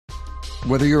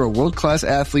Whether you're a world-class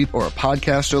athlete or a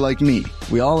podcaster like me,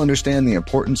 we all understand the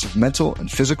importance of mental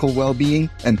and physical well-being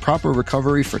and proper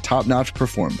recovery for top-notch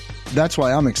performance. That's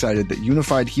why I'm excited that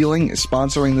Unified Healing is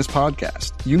sponsoring this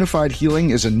podcast. Unified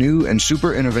Healing is a new and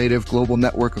super innovative global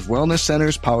network of wellness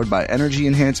centers powered by Energy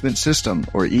Enhancement System,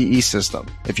 or EE System.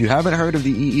 If you haven't heard of the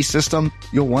EE System,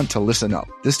 you'll want to listen up.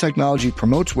 This technology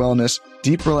promotes wellness,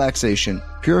 deep relaxation,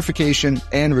 purification,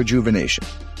 and rejuvenation.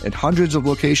 At hundreds of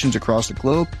locations across the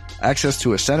globe, access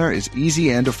to a center is easy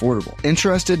and affordable.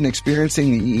 Interested in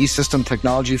experiencing the EE System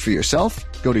technology for yourself?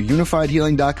 Go to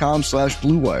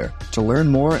unifiedhealing.com/bluewire to learn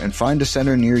more and find a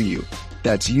center near you.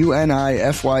 That's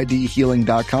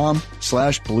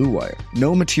unifydhealing.com/bluewire.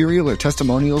 No material or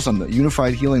testimonials on the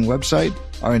Unified Healing website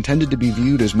are intended to be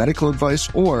viewed as medical advice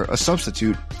or a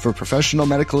substitute for professional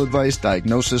medical advice,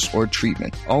 diagnosis, or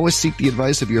treatment. Always seek the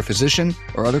advice of your physician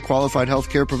or other qualified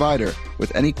healthcare provider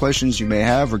with any questions you may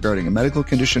have regarding a medical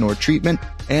condition or treatment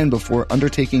and before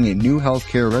undertaking a new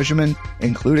healthcare regimen,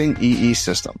 including EE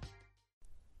System.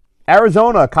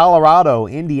 Arizona, Colorado,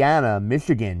 Indiana,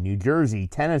 Michigan, New Jersey,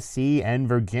 Tennessee, and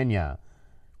Virginia.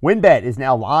 WynnBET is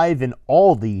now live in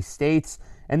all these states,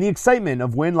 and the excitement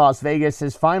of Wynn Las Vegas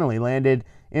has finally landed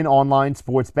in online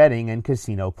sports betting and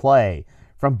casino play.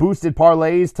 From boosted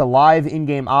parlays to live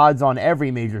in-game odds on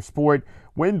every major sport,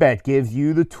 WynnBET gives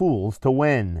you the tools to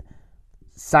win.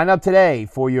 Sign up today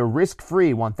for your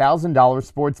risk-free $1,000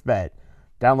 sports bet.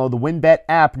 Download the WynnBET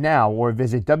app now or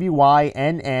visit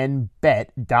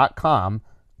wynnbet.com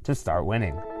to start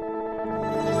winning.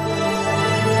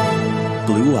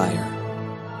 Blue Wire.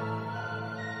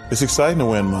 It's exciting to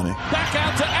win money. Back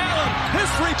out to Allen. His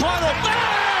three-pointer.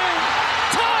 Bang!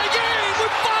 Tie game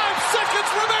with 5 seconds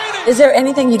remaining. Is there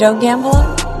anything you don't gamble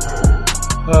on?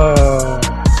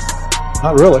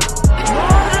 Not really.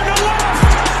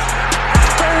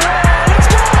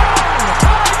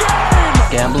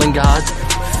 Gambling gods,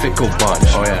 fickle bunch.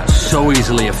 Oh, yeah. So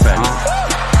easily offended.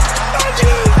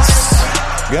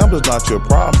 Gambling's not your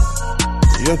problem.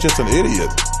 You're just an idiot.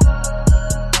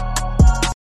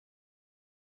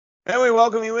 And we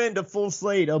welcome you into Full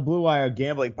Slate, a Blue Wire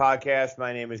gambling podcast.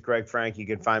 My name is Greg Frank. You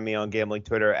can find me on gambling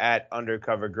Twitter at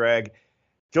 @UndercoverGreg.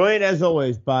 Joined, as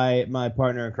always, by my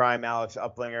partner in crime, Alex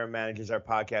Uplinger, manages our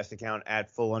podcast account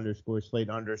at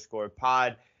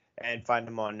 @full_slate_pod. And find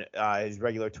him on his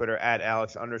regular Twitter at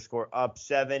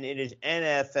Alex_up7. It is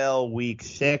NFL Week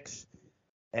 6,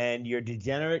 and your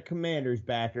degenerate Commanders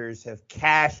backers have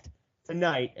cashed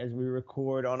tonight as we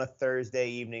record on a Thursday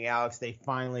evening. Alex, they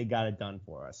finally got it done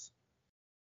for us.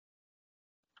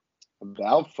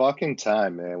 About fucking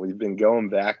time, man. We've been going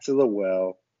back to the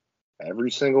well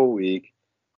every single week.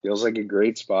 Feels like a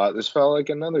great spot. This felt like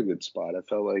another good spot. I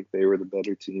felt like they were the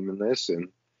better team in this, and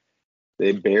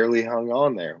they barely hung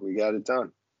on there. We got it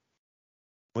done.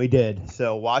 We did.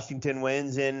 So Washington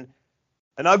wins in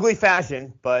an ugly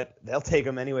fashion, but they'll take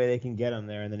them any way they can get them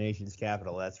there in the nation's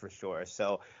capital. That's for sure.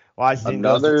 So Washington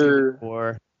goes to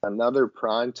 2-4. Another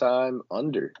primetime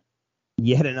under.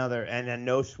 Yet another, and a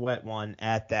no sweat one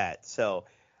at that. So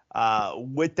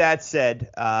with that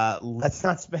said, let's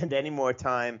not spend any more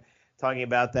time talking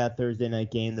about that Thursday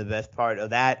night game. The best part of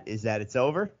that is that it's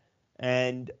over.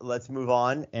 And let's move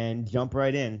on and jump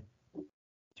right in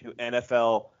to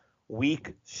NFL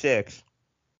Week 6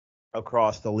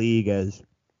 across the league, as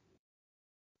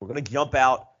we're going to jump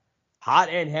out hot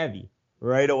and heavy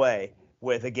right away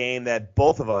with a game that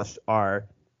both of us are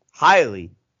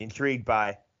highly intrigued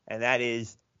by, and that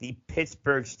is the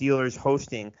Pittsburgh Steelers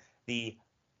hosting the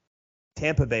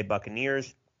Tampa Bay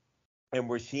Buccaneers. And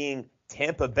we're seeing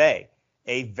Tampa Bay,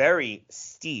 a very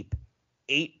steep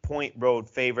 8-point road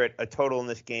favorite, a total in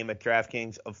this game at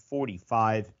DraftKings of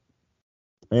 45.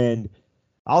 And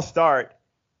I'll start.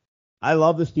 I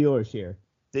love the Steelers here.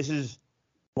 This is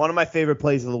one of my favorite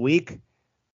plays of the week.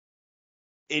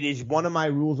 It is one of my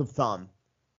rules of thumb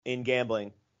in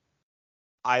gambling.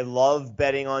 I love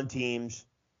betting on teams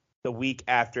the week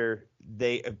after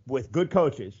with good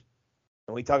coaches.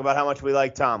 And we talk about how much we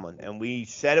like Tomlin. And we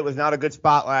said it was not a good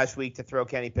spot last week to throw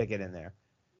Kenny Pickett in there.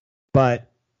 But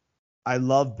I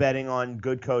love betting on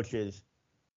good coaches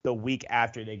the week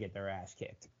after they get their ass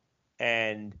kicked.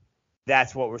 And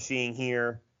that's what we're seeing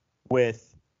here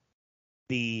with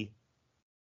the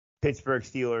Pittsburgh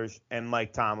Steelers and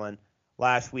Mike Tomlin.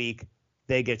 Last week,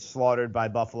 they get slaughtered by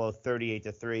Buffalo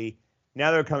 38-3. Now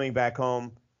they're coming back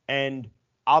home. And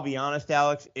I'll be honest,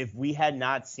 Alex, if we had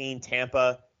not seen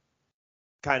Tampa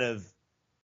kind of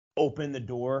open the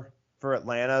door for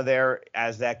Atlanta there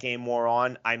as that game wore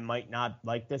on, I might not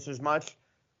like this as much.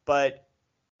 But,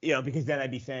 because then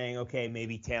I'd be saying, okay,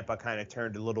 maybe Tampa kind of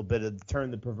turned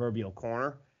the proverbial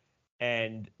corner.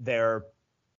 and the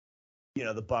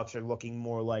Bucs are looking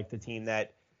more like the team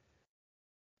that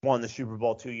won the Super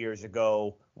Bowl 2 years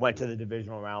ago, went to the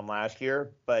divisional round last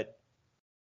year, but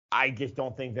I just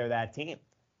don't think they're that team.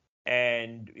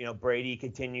 And, Brady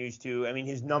continues to,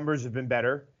 his numbers have been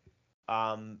better.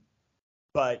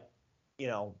 But, he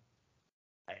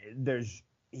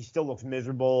still looks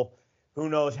miserable. Who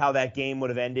knows how that game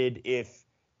would have ended if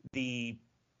the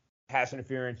pass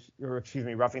interference,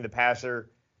 roughing the passer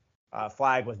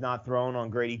flag was not thrown on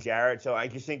Grady Jarrett. So I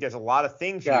just think there's a lot of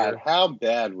things God, here. how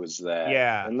bad was that?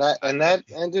 Yeah. And that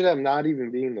ended up not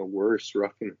even being the worst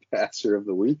roughing the passer of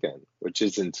the weekend, which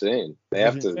is insane. They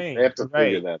have to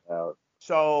figure that out.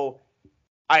 So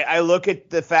I look at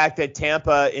the fact that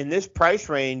Tampa in this price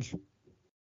range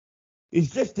is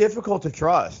just difficult to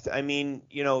trust.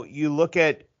 You look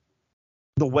at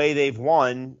the way they've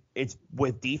won, it's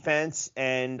with defense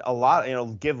and a lot,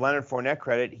 give Leonard Fournette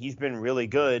credit. He's been really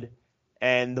good,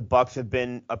 and the Bucs have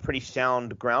been a pretty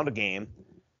sound ground game.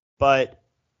 But,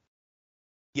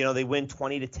 they win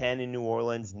 20-10 in New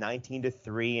Orleans,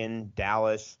 19-3 in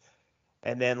Dallas,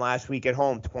 and then last week at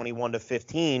home,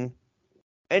 21-15.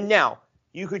 And now,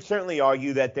 you could certainly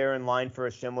argue that they're in line for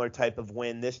a similar type of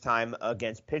win this time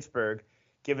against Pittsburgh,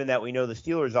 given that we know the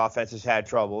Steelers' offense has had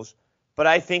troubles. But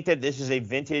I think that this is a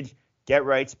vintage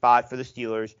get-right spot for the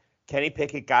Steelers. Kenny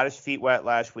Pickett got his feet wet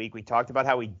last week. We talked about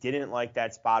how we didn't like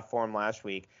that spot for him last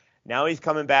week. Now he's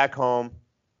coming back home,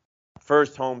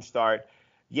 first home start.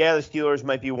 Yeah, the Steelers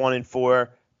might be 1-4,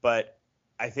 but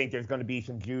I think there's going to be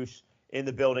some juice in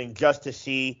the building just to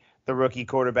see the rookie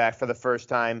quarterback for the first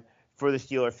time for the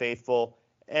Steeler faithful.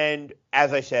 And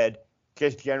as I said,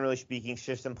 just generally speaking,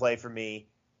 system play for me.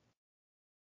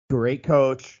 Great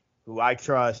coach who I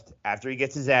trust after he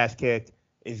gets his ass kicked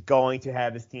is going to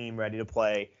have his team ready to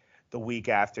play the week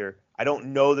after. I don't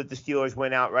know that the Steelers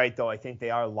win outright, though I think they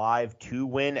are live to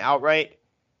win outright.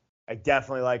 I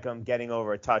definitely like them getting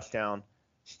over a touchdown.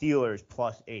 Steelers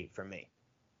 +8 for me.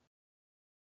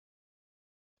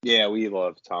 Yeah, we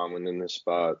love Tomlin in this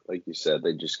spot. Like you said,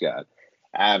 they just got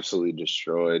absolutely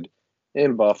destroyed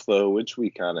in Buffalo, which we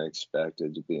kind of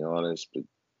expected, to be honest. But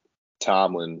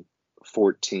Tomlin,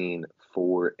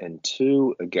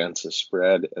 14-4-2 against the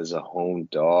spread as a home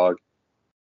dog.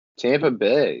 Tampa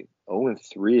Bay,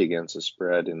 0-3 against the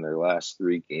spread in their last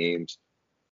 3 games.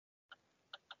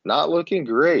 Not looking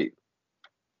great.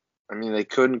 They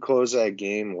couldn't close that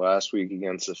game last week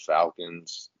against the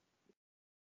Falcons.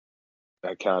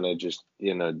 That kind of just,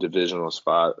 divisional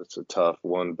spot. It's a tough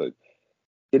one, but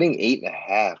getting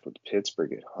 8.5 with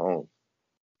Pittsburgh at home,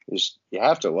 you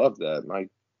have to love that. My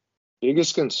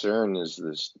biggest concern is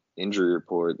this injury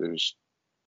report. There's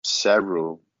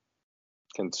several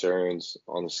concerns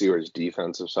on the Steelers'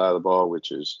 defensive side of the ball,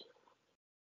 which is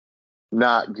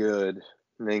not good.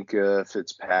 Minka,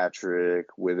 Fitzpatrick,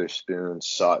 Witherspoon,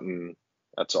 Sutton,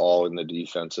 that's all in the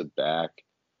defensive back.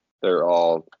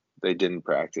 They didn't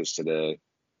practice today.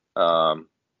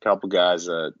 Couple guys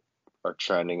that are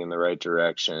trending in the right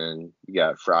direction. You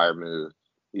got Freiermuth.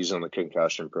 He's on the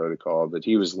concussion protocol, but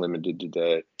he was limited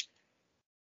today.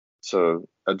 So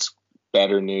that's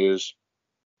better news.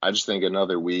 I just think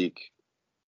another week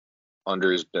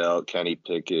under his belt, Kenny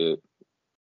Pickett.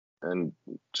 And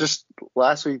just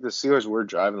last week, the Steelers were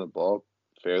driving the ball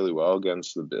fairly well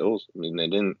against the Bills. They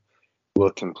didn't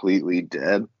look completely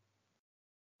dead.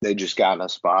 They just got in a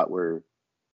spot where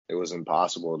it was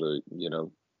impossible to,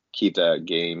 keep that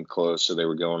game close. So they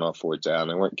were going off 4th down.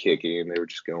 They weren't kicking. They were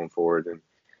just going forward and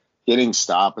getting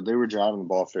stopped. But they were driving the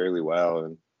ball fairly well.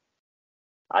 And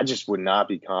I just would not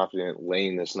be confident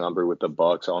laying this number with the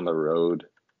Bucs on the road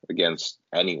against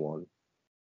anyone.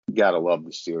 You got to love the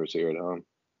Steelers here at home.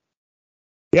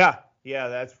 Yeah,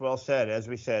 that's well said. As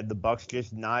we said, the Bucs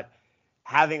just not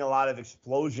having a lot of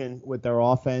explosion with their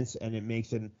offense, and it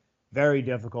makes it very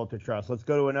difficult to trust. Let's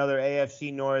go to another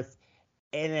AFC North,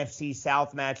 NFC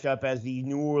South matchup as the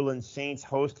New Orleans Saints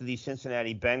host the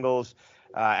Cincinnati Bengals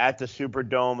at the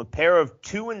Superdome. A pair of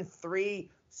 2-3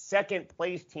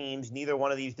 second-place teams. Neither one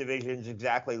of these divisions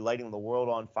exactly lighting the world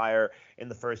on fire in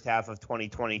the first half of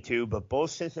 2022, but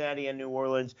both Cincinnati and New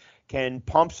Orleans can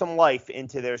pump some life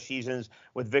into their seasons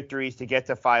with victories to get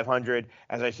to 500,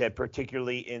 as I said,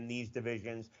 particularly in these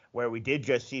divisions where we did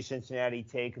just see Cincinnati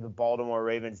take the Baltimore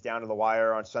Ravens down to the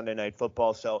wire on Sunday Night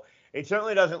Football. So it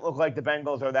certainly doesn't look like the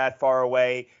Bengals are that far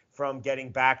away from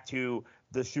getting back to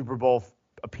the Super Bowl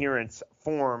appearance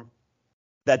form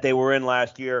that they were in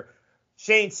last year.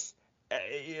 Saints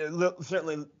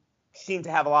certainly seem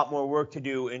to have a lot more work to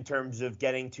do in terms of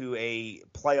getting to a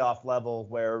playoff level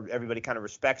where everybody kind of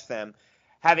respects them.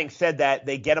 Having said that,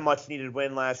 they get a much-needed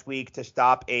win last week to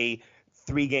stop a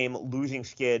 3-game losing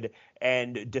skid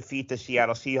and defeat the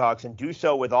Seattle Seahawks and do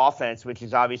so with offense, which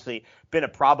has obviously been a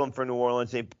problem for New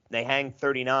Orleans. They hang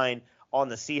 39 on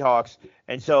the Seahawks.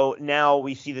 And so now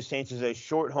we see the Saints as a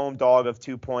short home dog of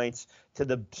 2 points to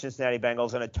the Cincinnati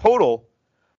Bengals and a total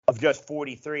of just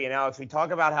 43. And Alex, we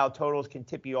talk about how totals can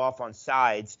tip you off on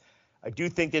sides. I do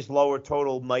think this lower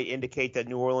total might indicate that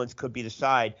New Orleans could be the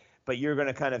side, but you're going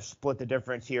to kind of split the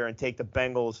difference here and take the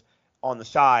Bengals on the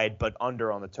side, but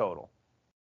under on the total.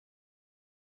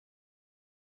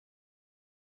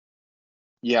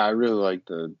 Yeah, I really like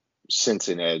the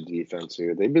Cincinnati defense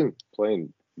here. They've been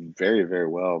playing very, very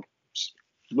well.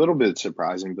 A little bit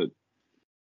surprising, but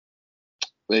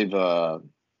they've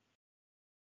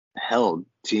held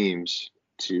teams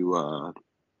to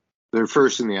they're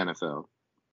first in the NFL,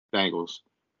 Bengals,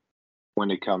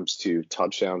 when it comes to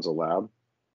touchdowns allowed.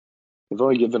 They've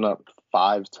only given up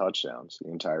 5 touchdowns the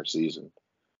entire season.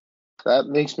 That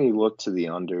makes me look to the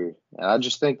under, and I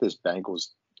just think this Bengals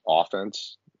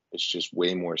offense is just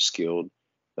way more skilled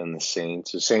than the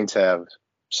Saints. The Saints have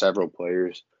several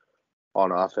players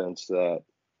on offense that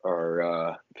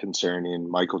are concerning.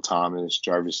 Michael Thomas,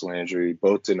 Jarvis Landry,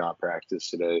 both did not practice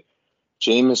today.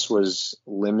 Jameis was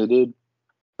limited,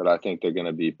 but I think they're going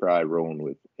to be probably rolling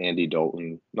with Andy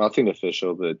Dalton. Nothing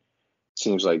official, but it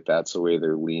seems like that's the way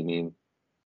they're leaning.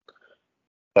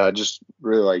 I just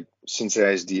really like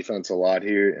Cincinnati's defense a lot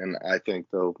here, and I think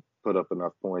they'll put up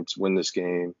enough points, win this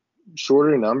game.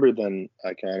 Shorter number than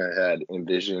I kind of had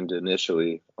envisioned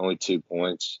initially, only 2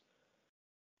 points.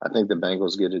 I think the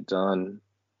Bengals get it done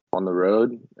on the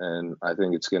road, and I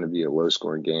think it's going to be a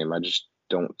low-scoring game. I just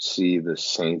don't see the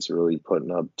Saints really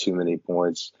putting up too many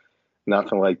points.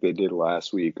 Nothing like they did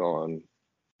last week on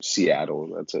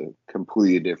Seattle. That's a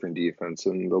completely different defense,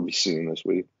 and they'll be seeing this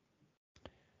week.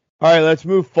 All right, let's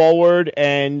move forward,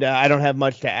 and I don't have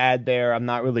much to add there. I'm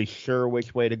not really sure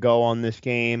which way to go on this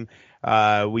game.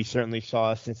 We certainly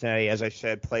saw Cincinnati, as I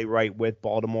said, play right with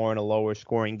Baltimore in a lower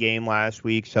scoring game last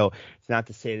week, so it's not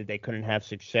to say that they couldn't have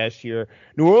success here.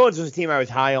 New Orleans was a team I was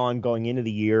high on going into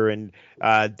the year, and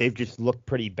they've just looked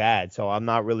pretty bad, so I'm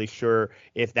not really sure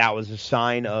if that was a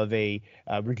sign of a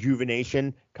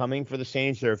rejuvenation coming for the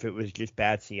Saints or if it was just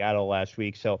bad Seattle last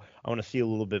week. So I want to see a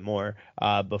little bit more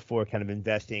before kind of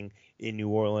investing in New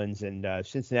Orleans, and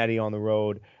Cincinnati on the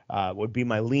road would be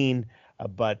my lean.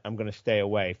 But I'm going to stay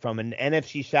away from an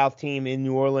NFC South team in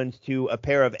New Orleans to a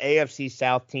pair of AFC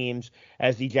South teams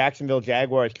as the Jacksonville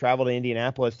Jaguars travel to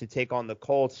Indianapolis to take on the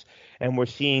Colts. And we're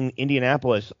seeing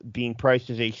Indianapolis being priced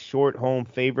as a short home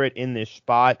favorite in this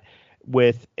spot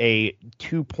with a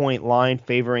 2-point line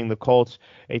favoring the Colts,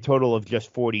 a total of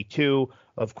just 42.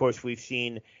 Of course, we've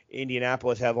seen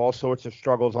Indianapolis have all sorts of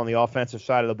struggles on the offensive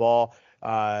side of the ball.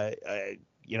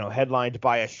 Headlined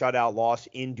by a shutout loss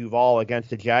in Duval against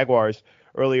the Jaguars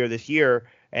earlier this year.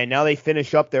 And now they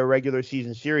finish up their regular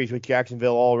season series with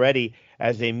Jacksonville already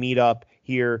as they meet up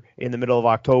here in the middle of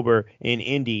October in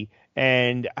Indy.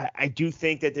 And I do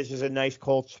think that this is a nice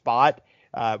Colts spot,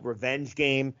 revenge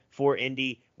game for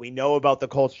Indy. We know about the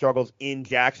Colts struggles in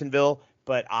Jacksonville,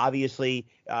 but obviously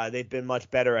they've been much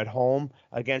better at home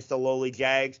against the lowly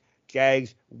Jags.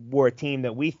 Jags were a team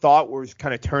that we thought was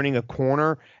kind of turning a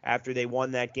corner after they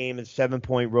won that game as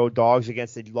 7-point road dogs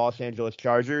against the Los Angeles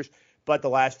Chargers. But the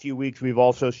last few weeks, we've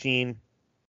also seen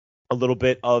a little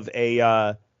bit of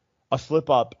a slip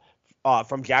up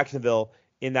from Jacksonville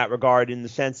in that regard, in the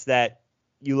sense that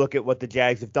you look at what the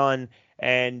Jags have done,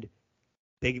 and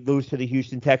they lose to the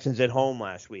Houston Texans at home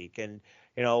last week. And,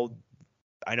 I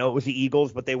know it was the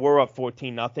Eagles, but they were up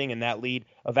 14-0, and that lead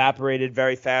evaporated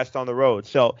very fast on the road.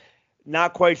 So,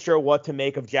 not quite sure what to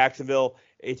make of Jacksonville.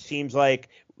 It seems like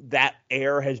that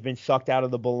air has been sucked out of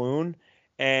the balloon,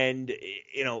 and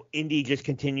Indy just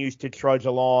continues to trudge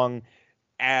along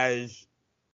as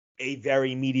a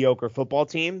very mediocre football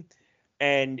team,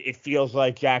 and it feels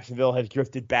like Jacksonville has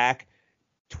drifted back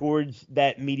towards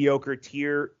that mediocre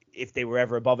tier if they were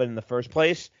ever above it in the first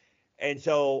place. And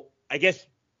so I guess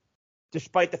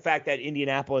despite the fact that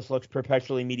Indianapolis looks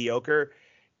perpetually mediocre,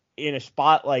 in a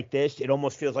spot like this, it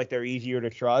almost feels like they're easier to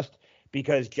trust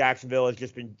because Jacksonville has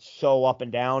just been so up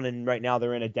and down, and right now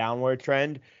they're in a downward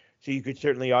trend. So you could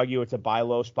certainly argue it's a buy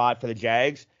low spot for the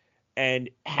Jags. And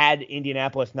had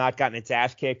Indianapolis not gotten its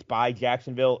ass kicked by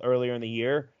Jacksonville earlier in the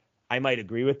year, I might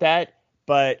agree with that.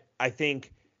 But I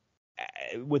think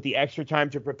with the extra time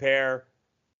to prepare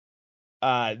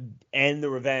and the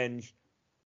revenge,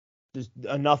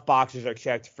 enough boxes are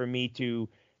checked for me to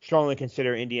strongly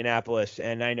consider Indianapolis,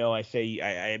 and I know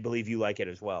I believe you like it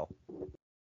as well.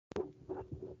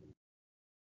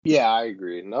 Yeah, I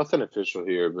agree. Nothing official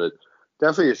here, but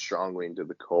definitely a strong lean to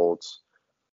the Colts.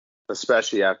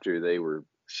 especially after they were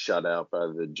shut out by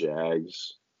the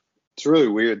Jags. It's really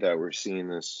weird that we're seeing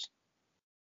this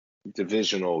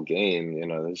divisional game.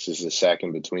 This is the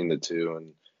second between the two,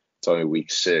 and it's only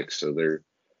week 6, so their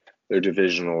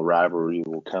divisional rivalry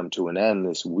will come to an end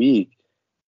this week.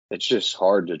 It's just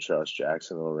hard to trust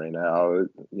Jacksonville right now. I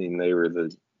mean, they were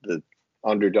the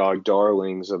underdog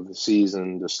darlings of the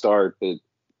season to start, but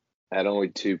at only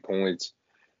 2 points,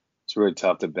 it's really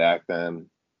tough to back them.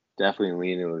 Definitely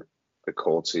leaning with the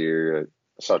Colts here.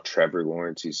 I saw Trevor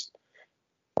Lawrence. He's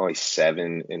only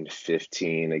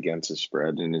 7-15 against the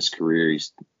spread in his career.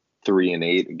 He's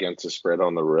 3-8 against the spread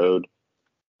on the road.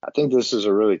 I think this is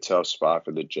a really tough spot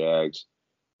for the Jags.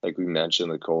 Like we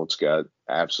mentioned, the Colts got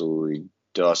absolutely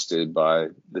dusted by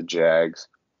the Jags.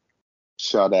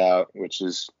 Shut out, which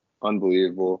is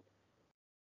unbelievable.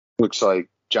 Looks like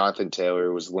Jonathan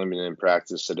Taylor was limited in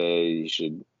practice today. He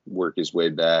should work his way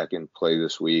back and play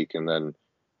this week. And then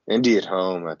Indy at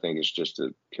home, I think, is just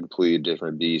a completely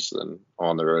different beast than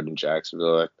on the road in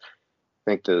Jacksonville. I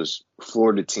think those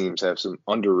Florida teams have some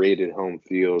underrated home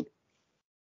field,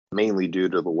 mainly due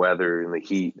to the weather and the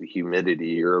heat, the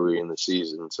humidity early in the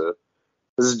season. So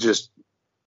this is just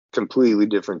completely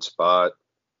different spot.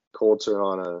 Colts are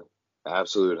on an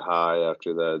absolute high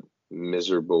after that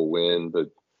miserable win, but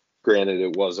granted,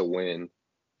 it was a win.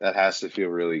 That has to feel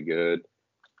really good.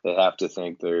 They have to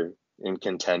think they're in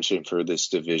contention for this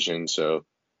division, so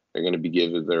they're going to be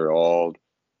giving their all.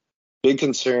 Big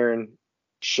concern,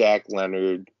 Shaq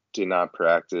Leonard did not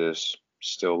practice.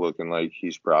 Still looking like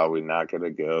he's probably not going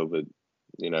to go, but,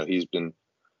 he's been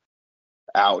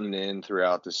out and in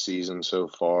throughout the season so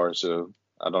far, so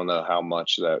I don't know how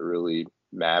much that really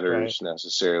matters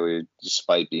necessarily,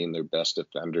 despite being their best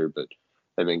defender, but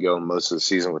they've been going most of the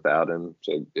season without him.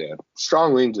 So, yeah,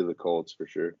 strong lean to the Colts for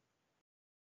sure.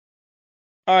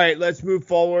 All right, let's move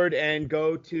forward and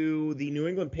go to the New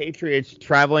England Patriots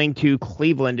traveling to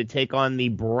Cleveland to take on the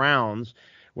Browns,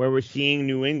 where we're seeing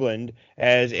New England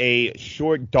as a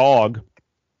short dog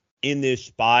in this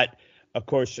spot. Of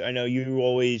course, I know you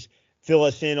always fill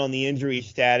us in on the injury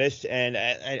status, and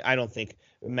I don't think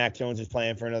Mac Jones is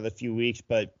playing for another few weeks,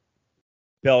 but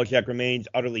Belichick remains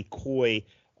utterly coy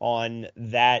on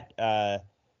that,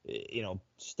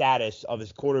 status of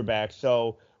his quarterback.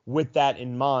 So with that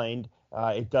in mind,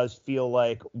 it does feel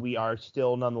like we are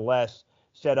still nonetheless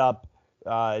set up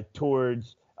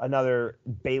towards another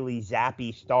Bailey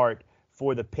Zappi start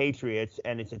for the Patriots,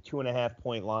 and it's a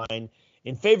 2.5-point line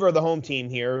in favor of the home team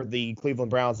here. The Cleveland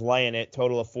Browns laying it,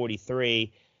 total of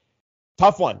 43.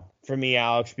 Tough one for me,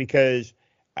 Alex, because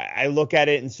I look at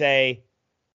it and say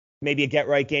maybe a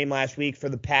get-right game last week for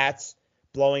the Pats,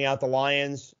 blowing out the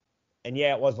Lions, and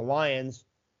yeah, it was the Lions.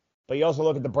 But you also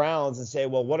look at the Browns and say,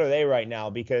 well, what are they right now?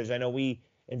 Because I know we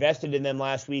invested in them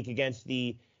last week against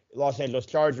the Los Angeles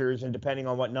Chargers, and depending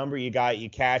on what number you got, you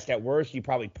cashed. At worst, you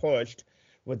probably pushed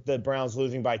with the Browns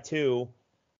losing by 2.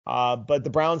 But the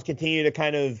Browns continue to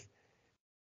kind of,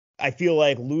 I feel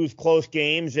like, lose close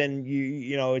games, and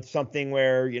it's something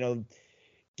where,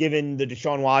 given the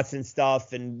Deshaun Watson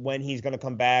stuff and when he's going to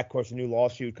come back. Of course, a new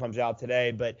lawsuit comes out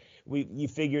today, but you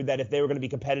figured that if they were going to be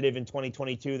competitive in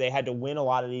 2022, they had to win a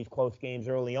lot of these close games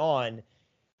early on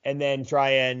and then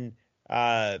try and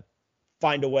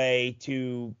find a way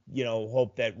to,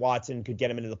 hope that Watson could get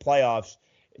them into the playoffs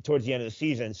towards the end of the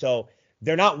season. So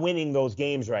they're not winning those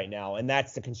games right now, and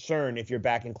that's the concern if you're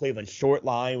back in Cleveland. Short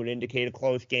line would indicate a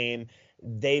close game.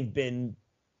 They've been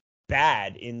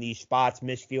bad in these spots,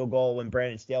 missed field goal when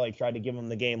Brandon Staley tried to give them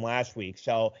the game last week.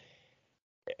 So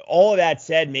all of that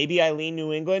said, maybe I lean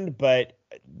New England, but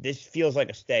this feels like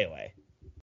a stay away.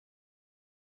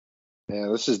 Yeah,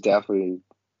 this is definitely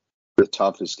the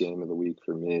toughest game of the week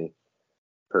for me,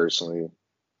 personally.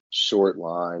 Short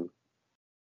line.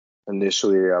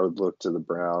 Initially, I would look to the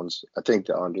Browns. I think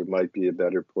the under might be a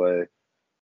better play.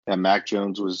 And Mac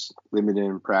Jones was limited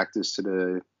in practice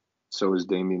today. So was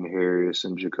Damian Harris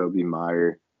and Jacoby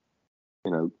Meyer.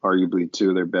 Arguably 2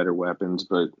 of their better weapons.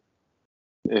 But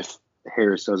if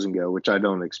Harris doesn't go, which I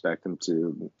don't expect him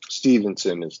to,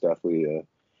 Stevenson is definitely a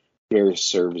very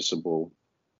serviceable,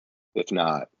 if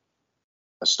not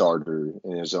a starter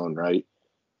in his own right.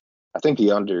 I think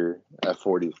the under at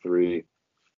 43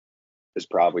 is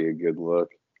probably a good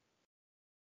look.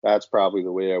 That's probably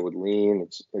the way I would lean.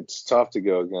 It's tough to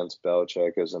go against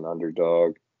Belichick as an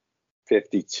underdog.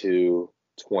 52,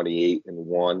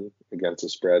 28-1 against the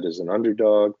spread as an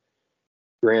underdog.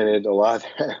 Granted, a lot of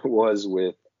that was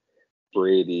with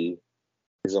Brady.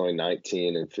 He's only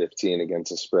 19-15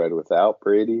 against the spread without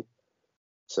Brady.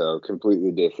 So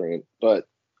completely different. But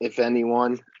if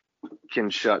anyone can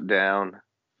shut down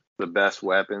the best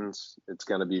weapons, it's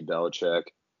going to be Belichick.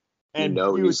 And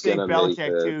you would he's going think to make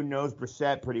Belichick, too, knows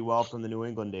Brissett pretty well from the New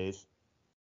England days.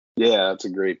 Yeah, that's a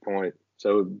great point.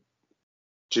 So,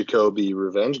 Jacoby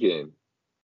revenge game.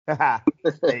 There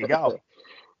you go.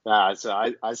 So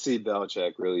I see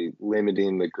Belichick really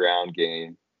limiting the ground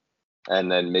game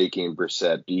and then making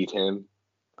Brissett beat him.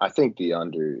 I think the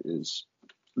under is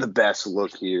the best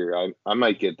look here. I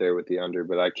might get there with the under,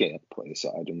 but I can't play a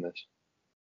side in this.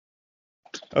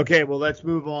 Okay, well, let's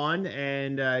move on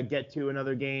and get to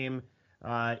another game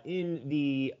in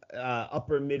the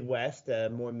upper Midwest,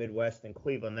 more Midwest than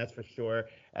Cleveland, that's for sure,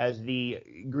 as the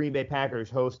Green Bay Packers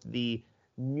host the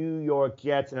New York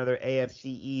Jets, another AFC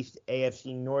East,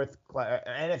 NFC North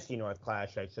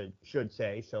clash, I should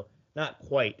say. So not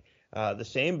quite the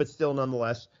same, but still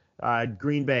nonetheless.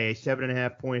 Green Bay, a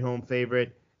 7.5-point home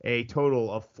favorite, a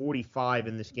total of 45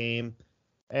 in this game.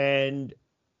 And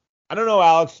I don't know,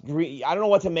 Alex. I don't know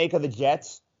what to make of the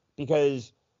Jets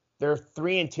because they're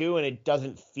 3-2 and it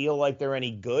doesn't feel like they're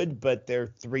any good, but they're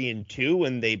 3-2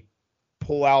 and they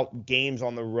pull out games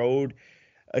on the road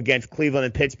against Cleveland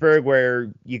and Pittsburgh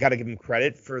where you got to give them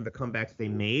credit for the comebacks they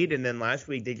made. And then last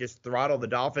week they just throttled the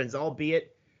Dolphins,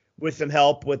 albeit with some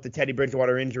help with the Teddy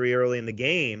Bridgewater injury early in the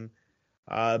game.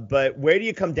 But where do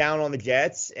you come down on the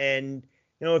Jets? And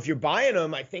if you're buying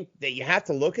them, I think that you have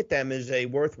to look at them as a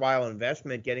worthwhile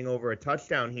investment, getting over a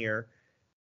touchdown here.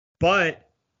 But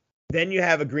then you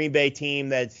have a Green Bay team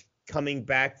that's coming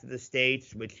back to the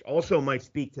States, which also might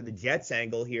speak to the Jets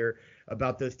angle here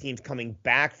about those teams coming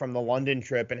back from the London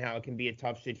trip and how it can be a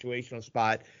tough situational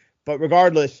spot. But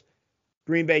regardless,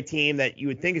 Green Bay team that you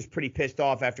would think is pretty pissed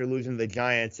off after losing to the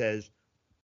Giants as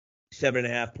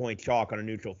 7.5-point chalk on a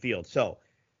neutral field. So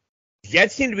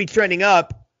Jets seem to be trending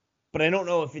up, but I don't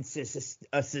know if it's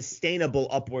a sustainable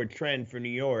upward trend for New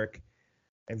York.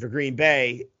 And for Green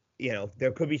Bay,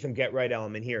 there could be some get-right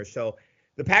element here. So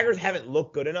the Packers haven't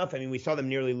looked good enough. I mean, we saw them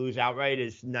nearly lose outright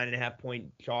as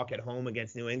 9.5-point chalk at home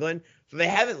against New England. So they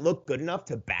haven't looked good enough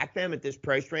to back them at this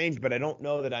price range, but I don't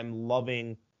know that I'm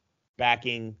loving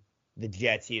backing the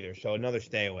Jets either. So another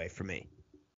stay away for me.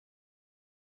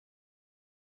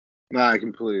 No, I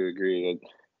completely agree.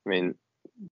 I mean,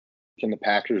 can the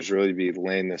Packers really be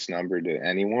laying this number to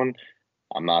anyone?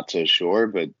 I'm not so sure,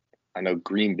 but I know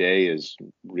Green Bay is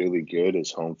really good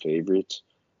as home favorites.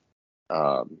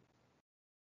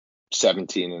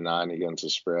 17-9 against the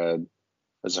spread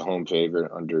as a home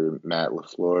favorite under Matt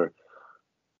LaFleur.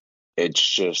 It's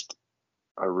just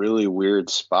a really weird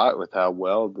spot with how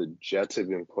well the Jets have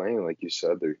been playing. Like you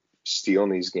said, they're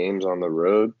stealing these games on the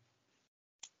road.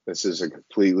 This is a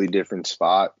completely different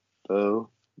spot, though,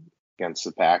 against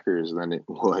the Packers than it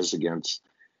was against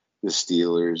the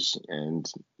Steelers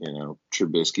and,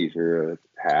 Trubisky for a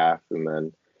half, and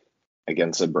then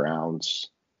against the Browns,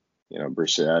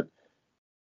 Brissett.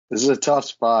 This is a tough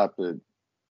spot, but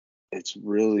it's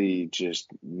really just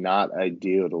not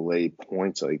ideal to lay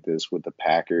points like this with the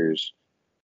Packers.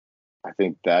 I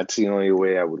think that's the only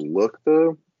way I would look,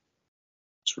 though.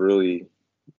 It's really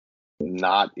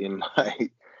not in my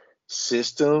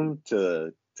system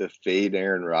to fade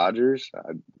Aaron Rodgers.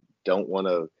 I don't want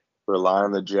to rely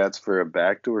on the Jets for a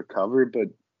backdoor cover, but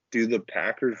do the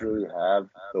Packers really have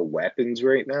the weapons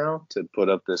right now to put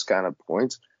up this kind of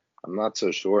points? I'm not so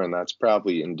sure, and that's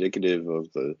probably indicative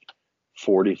of the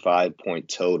 45-point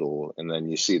total, and then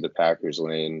you see the Packers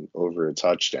laying over a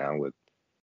touchdown with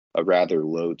a rather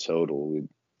low total.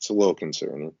 It's a little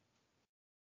concerning.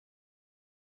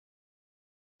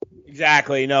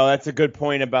 Exactly. No, that's a good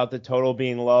point about the total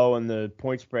being low and the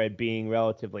point spread being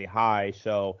relatively high.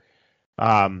 So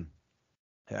I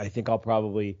think I'll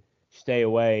probably stay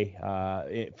away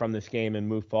from this game and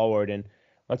move forward. And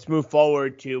let's move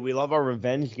forward to, we love our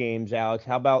revenge games, Alex.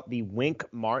 How about the Wink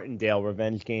Martindale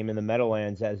revenge game in the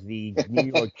Meadowlands as the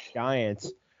New York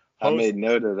Giants host, I made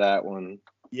note of that one.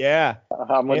 Yeah.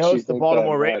 How much they host the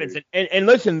Baltimore Ravens. And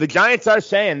listen, the Giants are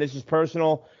saying this is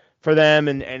personal for them,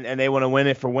 and they want to win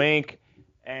it for Wink.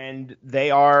 And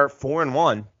they are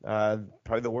 4-1,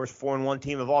 probably the worst 4-1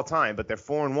 team of all time, but they're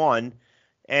 4-1.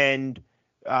 And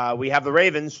we have the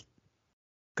Ravens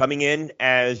coming in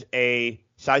as a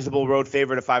sizable road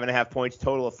favorite of 5.5 points,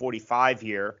 total of 45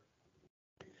 here.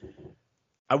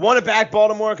 I want to back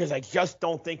Baltimore because I just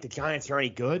don't think the Giants are any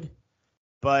good,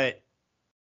 but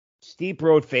steep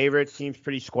road favorite seems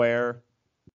pretty square,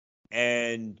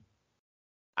 and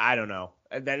I don't know.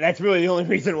 That's really the only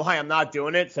reason why I'm not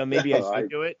doing it, so maybe I should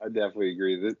do it. I definitely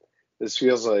agree. This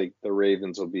feels like the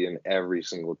Ravens will be in every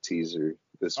single teaser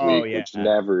this week, which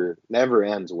never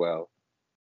ends well.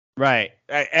 Right.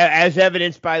 As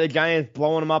evidenced by the Giants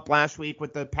blowing them up last week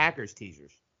with the Packers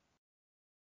teasers.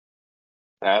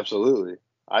 Absolutely.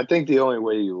 I think the only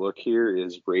way you look here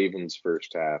is Ravens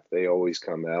first half. They always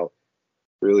come out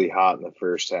really hot in the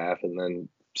first half and then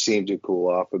seem to cool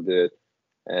off a bit.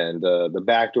 And the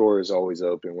back door is always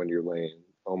open when you're laying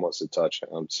almost a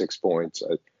touchdown, 6 points.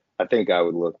 I think I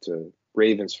would look to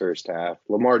Ravens first half.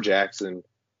 Lamar Jackson,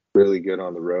 really good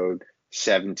on the road,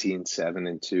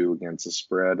 17-7-2 against the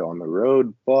spread on the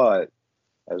road. But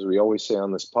as we always say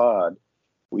on this pod,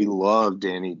 we love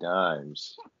Danny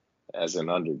Dimes as an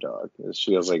underdog. This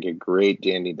feels like a great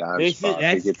Danny Dimes spot.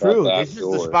 That's true. This is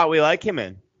the spot we like him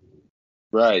in.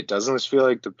 Right. Doesn't this feel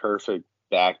like the perfect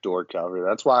backdoor cover?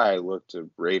 That's why I look to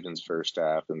Ravens first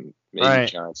half and maybe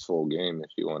Giants full game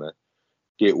if you want to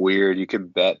get weird. You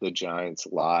could bet the Giants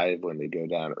live when they go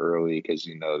down early because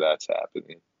you know that's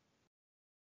happening.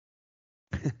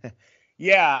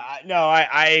 Yeah, no,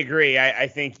 I agree. I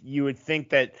think you would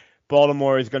think that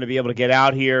Baltimore is going to be able to get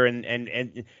out here,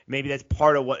 and maybe that's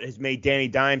part of what has made Danny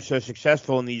Dimes so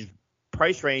successful in these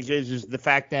price ranges is the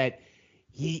fact that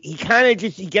he kind of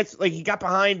just he got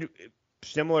behind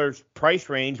similar price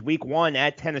range week 1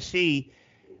 at Tennessee,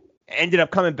 ended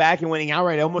up coming back and winning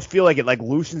outright. I almost feel like it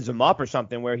loosens him up or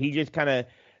something where he just kind of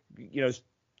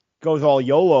goes all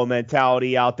YOLO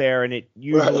mentality out there, and it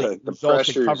usually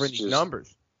results in covering these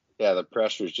numbers. Yeah, the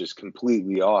pressure's just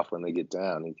completely off when they get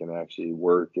down. He can actually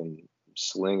work and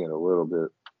sling it a little bit.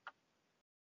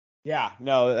 Yeah,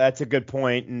 no, that's a good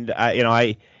point, and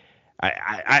I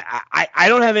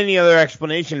don't have any other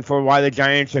explanation for why the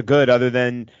Giants are good other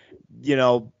than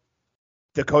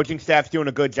the coaching staff's doing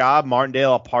a good job.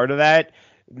 Martindale a part of that.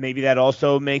 Maybe that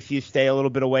also makes you stay a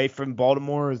little bit away from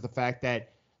Baltimore is the fact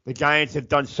that the Giants have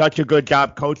done such a good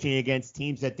job coaching against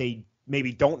teams that they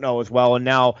maybe don't know as well, and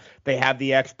now they have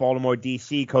the ex-Baltimore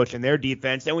DC coaching their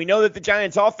defense, and we know that the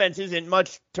Giants' offense isn't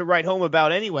much to write home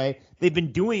about anyway. They've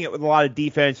been doing it with a lot of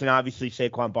defense, and obviously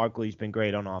Saquon Barkley's been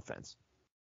great on offense.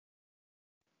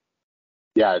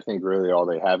 Yeah, I think really all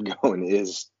they have going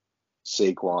is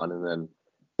Saquon and then,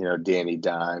 Danny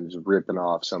Dimes ripping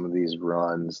off some of these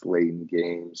runs late in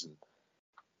games. And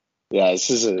yeah, this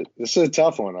is a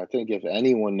tough one. I think if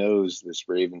anyone knows this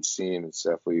Ravens team, it's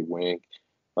definitely Wink,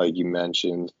 like you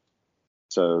mentioned.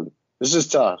 So this is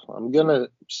tough. I'm going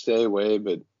to stay away,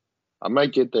 but I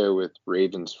might get there with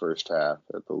Ravens first half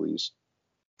at the least.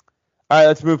 All right,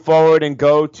 let's move forward and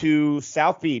go to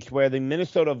South Beach, where the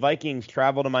Minnesota Vikings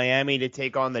travel to Miami to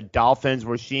take on the Dolphins.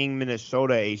 We're seeing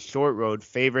Minnesota a short road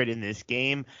favorite in this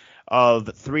game of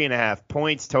 3.5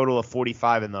 points, total of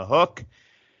 45 in the hook.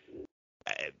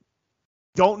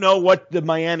 Don't know what the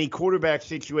Miami quarterback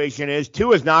situation is.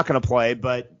 Tua's not going to play,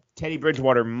 but Teddy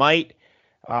Bridgewater might.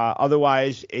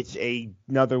 Otherwise, it's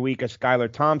another week of Skylar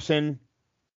Thompson.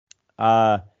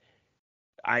 I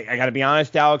got to be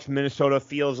honest, Alex, Minnesota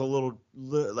feels a little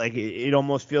like it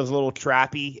almost feels a little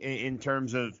trappy in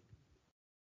terms of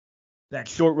that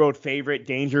short road favorite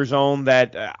danger zone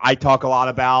that I talk a lot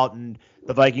about. And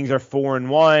the Vikings are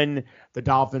 4-1. The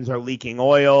Dolphins are leaking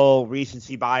oil.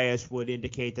 Recency bias would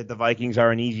indicate that the Vikings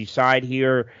are an easy side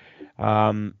here.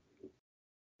 I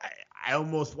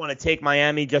almost want to take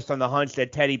Miami just on the hunch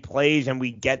that Teddy plays and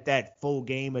we get that full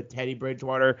game of Teddy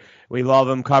Bridgewater. We love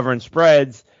him covering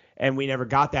spreads, and we never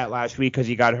got that last week because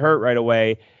he got hurt right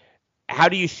away. How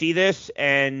do you see this?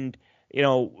 And,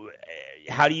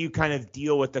 how do you kind of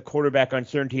deal with the quarterback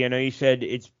uncertainty? I know you said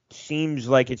it seems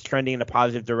like it's trending in a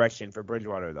positive direction for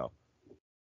Bridgewater, though.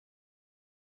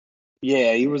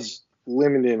 Yeah, he was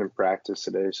limited in practice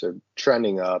today, so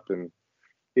trending up. And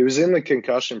he was in the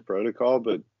concussion protocol,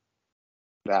 but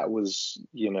that was,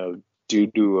 due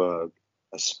to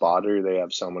a spotter. They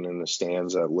have someone in the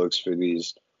stands that looks for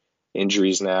these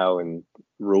injuries now and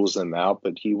rules them out,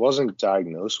 but he wasn't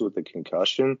diagnosed with a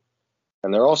concussion.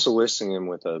 And they're also listing him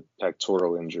with a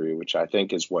pectoral injury, which I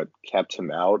think is what kept him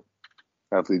out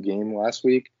of the game last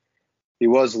week. He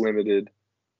was limited.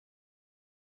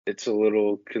 It's a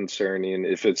little concerning.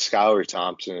 If it's Skylar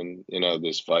Thompson,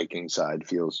 this Viking side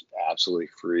feels absolutely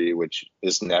free, which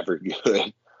is never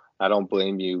good. I don't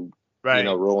blame you,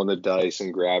 rolling the dice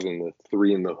and grabbing the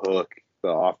 3 in the hook, the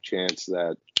off chance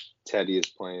that Teddy is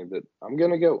playing. But I'm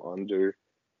going to go under.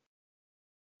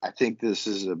 I think this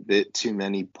is a bit too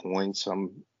many points.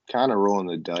 I'm kind of rolling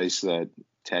the dice that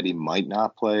Teddy might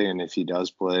not play. And if he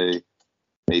does play,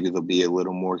 maybe they'll be a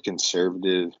little more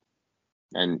conservative.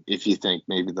 And if you think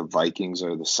maybe the Vikings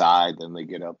are the side, then they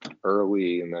get up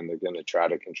early and then they're going to try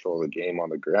to control the game on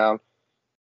the ground.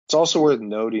 It's also worth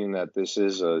noting that this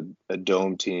is a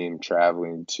dome team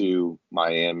traveling to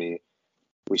Miami.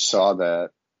 We saw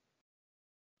that,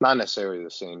 not necessarily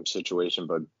the same situation,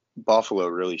 but Buffalo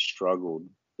really struggled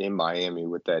in Miami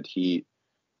with that heat,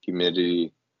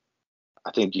 humidity.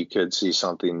 I think you could see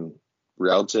something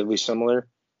relatively similar.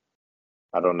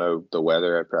 I don't know the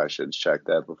weather. I probably should check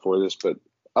that before this, but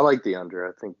I like the under.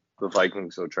 I think the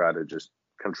Vikings will try to just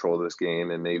control this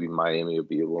game, and maybe Miami will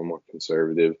be a little more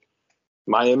conservative.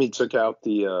 Miami took out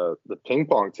the ping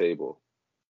pong table,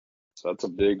 so that's a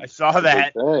big. I saw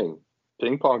that big thing.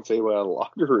 Ping pong table out of the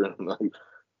locker room. Like,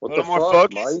 what the more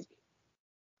fuck, focus. Mike?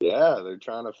 Yeah, they're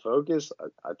trying to focus.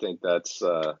 I think that's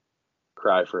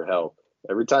cry for help.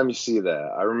 Every time you see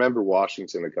that, I remember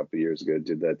Washington a couple of years ago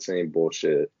did that same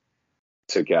bullshit.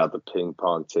 Took out the ping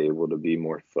pong table to be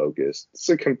more focused. It's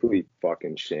a complete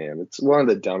fucking sham. It's one of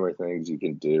the dumber things you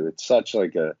can do. It's such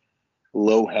like a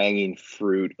low-hanging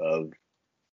fruit of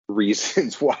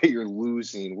reasons why you're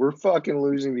losing. We're fucking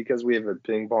losing because we have a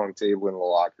ping pong table in the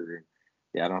locker room.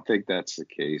 Yeah, I don't think that's the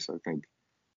case. I think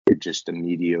you're just a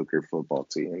mediocre football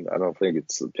team. I don't think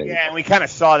it's the ping pong. Yeah, and we kind of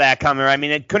saw that coming. I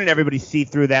mean, couldn't everybody see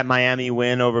through that Miami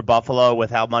win over Buffalo with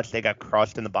how much they got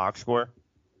crushed in the box score?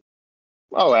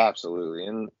 Oh, absolutely.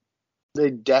 And they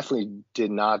definitely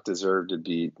did not deserve to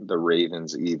beat the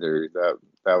Ravens either.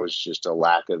 That was just a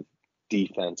lack of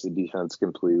defense. The defense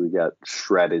completely got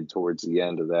shredded towards the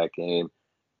end of that game.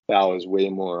 That was way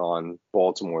more on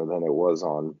Baltimore than it was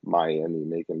on Miami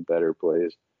making better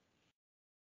plays.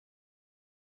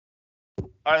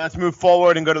 All right, let's move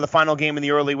forward and go to the final game in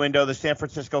the early window. The San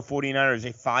Francisco 49ers,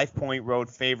 a 5-point road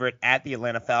favorite at the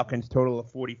Atlanta Falcons, total of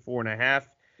 44.5.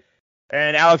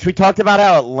 And, Alex, we talked about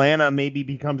how Atlanta maybe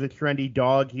becomes a trendy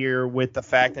dog here with the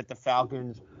fact that the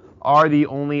Falcons are the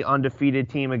only undefeated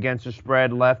team against the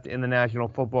spread left in the National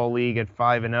Football League at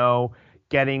 5-0,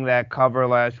 getting that cover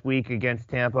last week against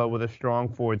Tampa with a strong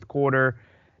fourth quarter.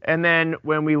 And then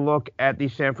when we look at the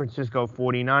San Francisco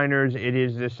 49ers, it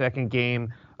is the second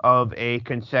game of a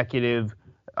consecutive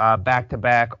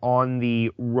back-to-back on the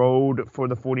road for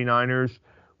the 49ers,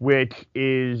 which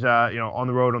is, on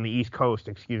the road on the East Coast,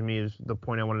 is the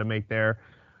point I wanted to make there,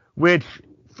 which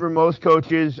for most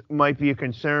coaches might be a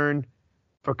concern.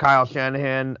 For Kyle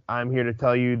Shanahan, I'm here to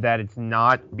tell you that it's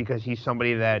not, because he's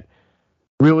somebody that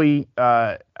really,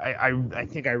 I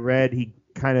think I read he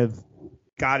kind of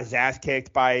got his ass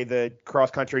kicked by the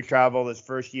cross-country travel his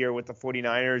first year with the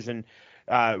 49ers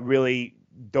and really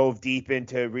dove deep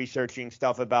into researching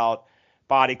stuff about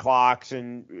body clocks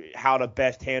and how to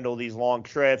best handle these long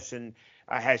trips, and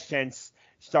has since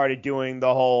started doing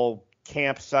the whole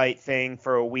campsite thing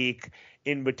for a week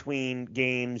in between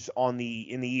games in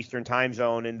the Eastern time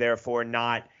zone, and therefore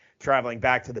not traveling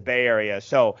back to the Bay Area.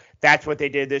 So that's what they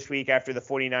did this week after the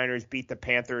 49ers beat the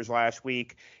Panthers last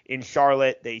week in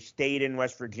Charlotte. They stayed in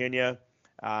West Virginia,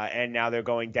 and now they're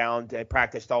going down. They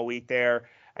practiced all week there.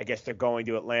 I guess they're going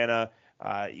to Atlanta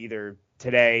either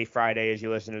today, Friday, as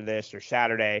you listen to this, or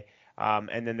Saturday,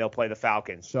 and then they'll play the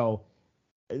Falcons. So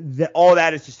all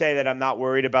that is to say that I'm not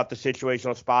worried about the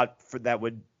situational spot that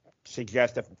would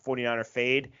suggest a 49er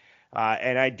fade.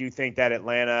 And I do think that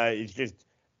Atlanta is just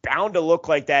bound to look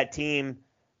like that team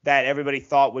that everybody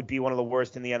thought would be one of the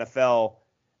worst in the NFL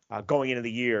going into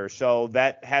the year. So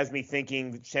that has me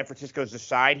thinking San Francisco's the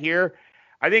side here.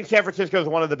 I think San Francisco is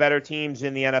one of the better teams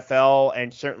in the NFL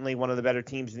and certainly one of the better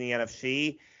teams in the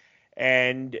NFC.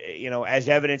 And, as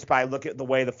evidenced by look at the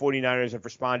way the 49ers have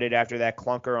responded after that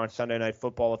clunker on Sunday Night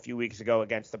Football a few weeks ago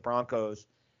against the Broncos.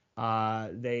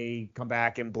 They come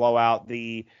back and blow out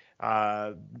the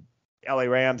LA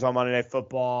Rams on Monday Night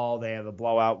Football. They have a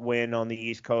blowout win on the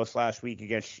East Coast last week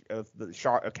against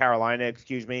Carolina,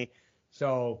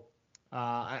 So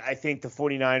I think the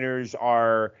 49ers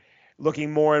are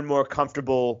looking more and more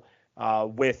comfortable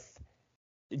with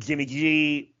Jimmy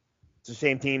G. It's the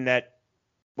same team that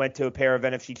went to a pair of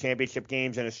NFC Championship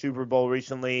games and a Super Bowl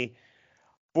recently.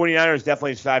 49ers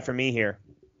definitely decide for me here.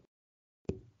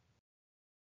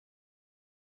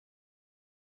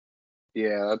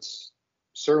 Yeah, that's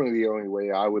certainly the only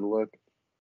way I would look.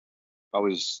 I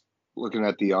was looking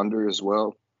at the under as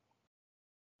well.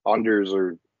 Unders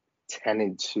are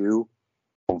 10-2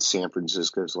 in San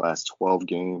Francisco's last 12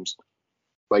 games.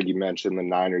 Like you mentioned, the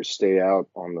Niners stay out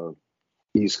on the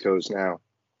East Coast now.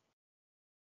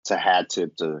 It's a hat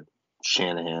tip to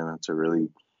Shanahan. It's a really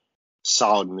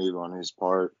solid move on his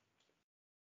part.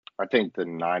 I think the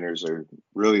Niners are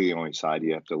really the only side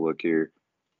you have to look here.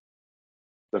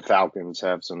 The Falcons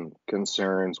have some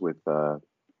concerns with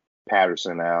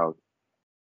Patterson out.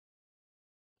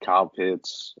 Kyle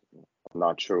Pitts, I'm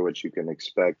not sure what you can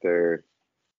expect there.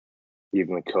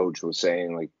 Even the coach was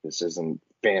saying, this isn't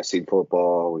fantasy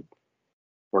football.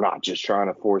 We're not just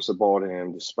trying to force the ball to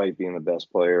him despite being the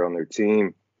best player on their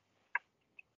team.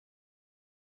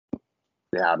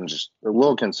 Yeah, I'm just a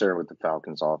little concerned with the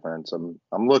Falcons offense.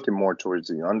 I'm looking more towards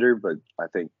the under, but I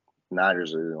think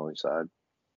Niners are the only side.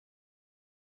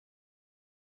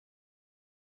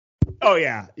 Oh,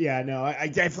 yeah. Yeah, no, I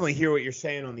definitely hear what you're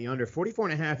saying on the under.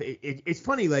 44.5, it's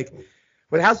funny, like,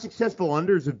 with how successful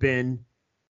unders have been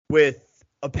with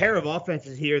a pair of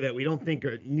offenses here that we don't think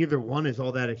neither one is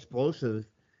all that explosive,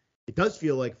 it does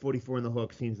feel like 44 in the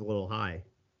hook seems a little high.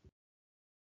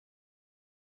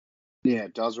 Yeah,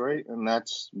 it does, right? And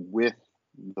that's with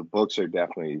the books are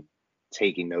definitely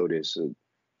taking notice. It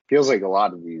feels like a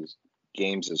lot of these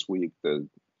games this week, the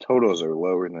totals are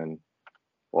lower than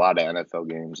a lot of NFL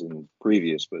games and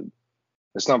previous, but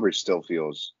this number still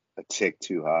feels a tick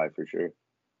too high for sure.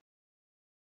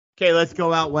 Okay, let's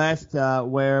go out west,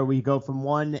 where we go from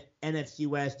one NFC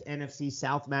West, NFC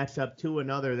South matchup to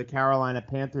another. The Carolina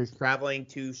Panthers traveling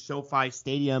to SoFi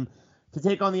Stadium to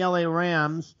take on the LA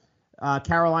Rams.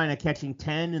 Carolina catching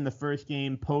 10 in the first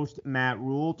game post Matt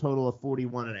Rule, total of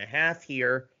 41.5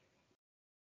 here.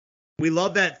 We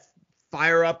love that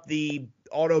fire up the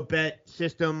auto bet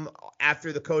system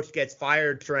after the coach gets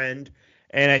fired trend,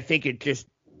 and I think it just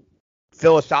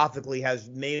philosophically has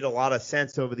made a lot of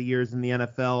sense over the years in the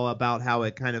NFL about how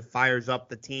it kind of fires up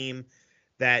the team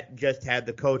that just had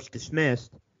the coach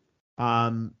dismissed.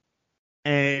 And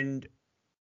at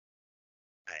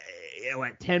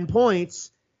 10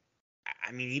 points,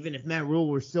 I mean, even if Matt Rule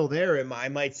were still there, I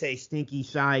might say stinky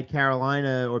side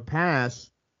Carolina or pass.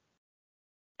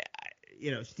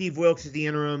 Steve Wilks is the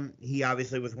interim. He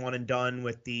obviously was one and done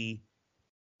with the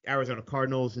Arizona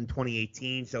Cardinals in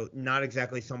 2018, so not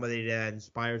exactly somebody that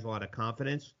inspires a lot of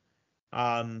confidence.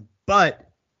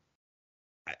 But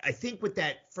I think with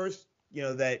that first,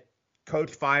 that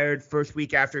coach fired, first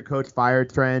week after coach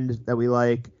fired trend that we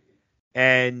like,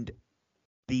 and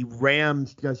the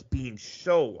Rams just being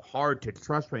so hard to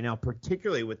trust right now,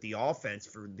 particularly with the offense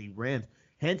for the Rams,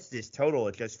 hence this total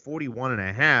at just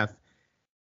 41.5.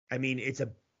 I mean, it's a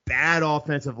bad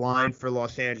offensive line for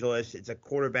Los Angeles. It's a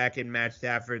quarterback in Matt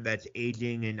Stafford that's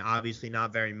aging and obviously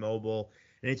not very mobile.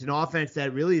 And it's an offense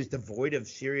that really is devoid of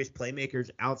serious playmakers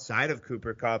outside of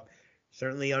Cooper Kupp.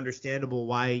 Certainly understandable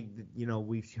why,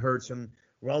 we've heard some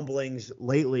rumblings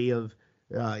lately of,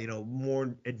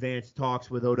 more advanced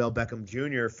talks with Odell Beckham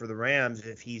Jr. for the Rams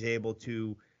if he's able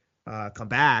to come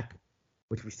back,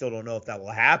 which we still don't know if that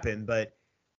will happen. But,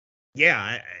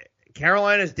 yeah,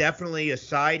 Carolina's definitely a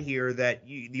side here that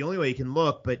the only way you can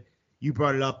look, but you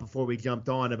brought it up before we jumped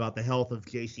on about the health of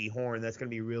J.C. Horn. That's going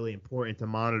to be really important to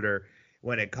monitor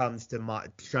when it comes to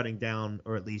shutting down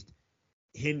or at least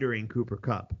hindering Cooper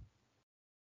Kupp.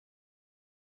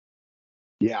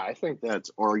 Yeah, I think that's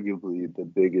arguably the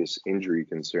biggest injury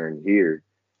concern here.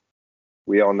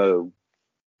 We all know,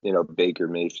 Baker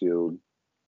Mayfield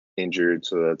injured,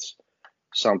 so that's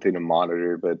something to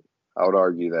monitor. But I would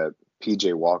argue that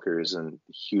PJ Walker is a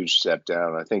huge step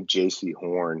down. I think J.C.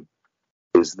 Horn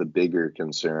is the bigger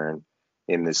concern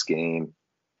in this game,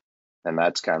 and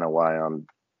that's kind of why I'm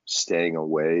staying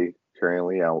away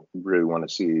currently. I really want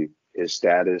to see his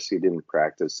status. He didn't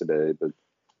practice today, but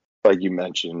like you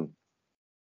mentioned,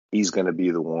 he's going to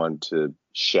be the one to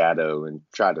shadow and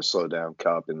try to slow down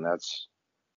Kupp, and that's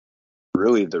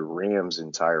really the Rams'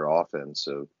 entire offense.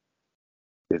 So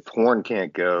if Horn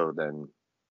can't go, then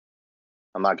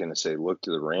I'm not going to say look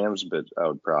to the Rams, but I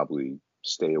would probably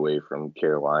stay away from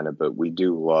Carolina. But we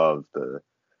do love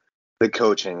the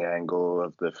coaching angle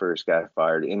of the first guy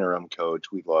fired, interim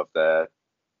coach. We love that.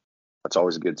 That's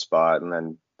always a good spot. And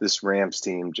then this Rams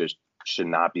team just should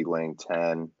not be laying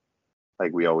 10.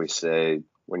 Like we always say,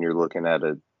 when you're looking at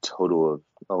a total of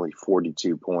only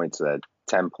 42 points, that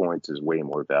 10 points is way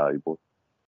more valuable.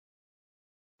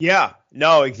 Yeah,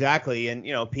 no, exactly. And,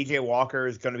 P.J. Walker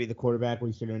is going to be the quarterback.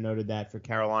 We should have noted that for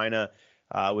Carolina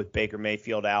with Baker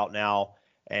Mayfield out now.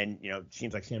 And, it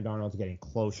seems like Sam Darnold's getting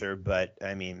closer. But,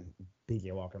 I mean,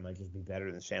 P.J. Walker might just be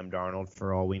better than Sam Darnold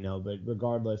for all we know. But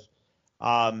regardless,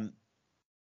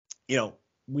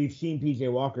 we've seen P.J.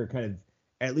 Walker kind of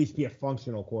at least be a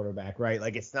functional quarterback, right?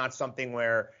 Like, it's not something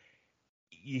where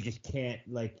you just can't,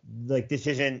 like this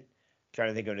isn't, I'm trying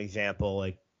to think of an example,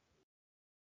 like,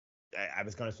 I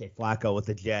was going to say Flacco with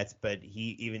the Jets, but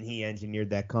he engineered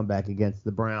that comeback against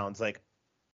the Browns. Like,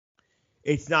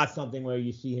 it's not something where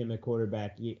you see him at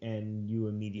quarterback and you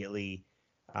immediately,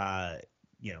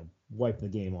 wipe the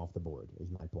game off the board, is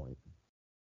my point.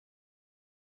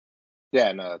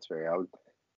 Yeah, no, that's fair.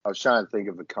 I was trying to think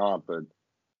of the comp, but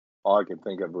all I could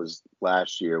think of was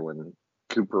last year when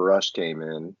Cooper Rush came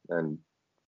in, and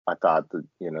I thought that,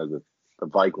 the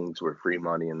Vikings were free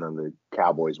money, and then the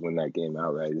Cowboys win that game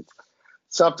outright.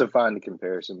 It's tough to find a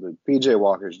comparison, but P.J.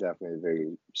 Walker is definitely a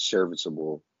very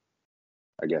serviceable,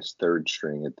 I guess, third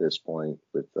string at this point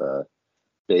with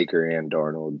Baker and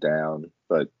Darnold down,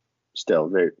 but still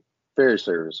very, very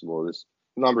serviceable. This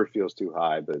number feels too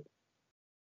high, but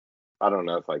I don't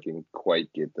know if I can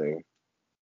quite get there.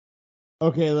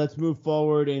 Okay, let's move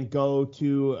forward and go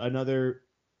to another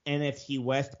NFC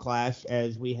West clash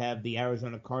as we have the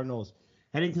Arizona Cardinals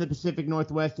heading to the Pacific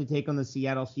Northwest to take on the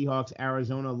Seattle Seahawks.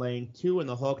 Arizona laying 2 in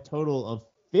the hook, total of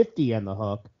 50 in the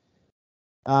hook.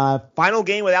 Final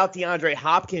game without DeAndre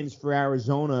Hopkins for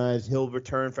Arizona as he'll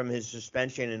return from his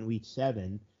suspension in Week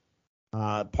 7.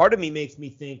 Part of me makes me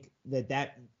think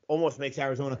that almost makes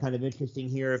Arizona kind of interesting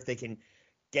here if they can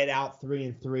get out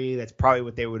 3-3. That's probably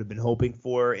what they would have been hoping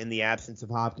for in the absence of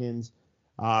Hopkins.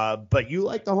 But you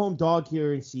like the home dog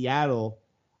here in Seattle.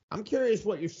 I'm curious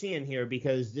what you're seeing here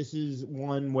because this is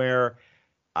one where,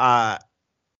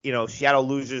 Seattle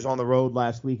loses on the road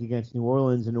last week against New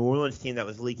Orleans, a New Orleans team that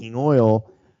was leaking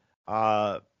oil.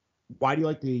 Why do you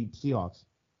like the Seahawks?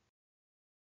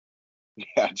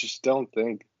 Yeah, I just don't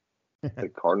think the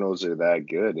Cardinals are that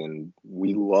good, and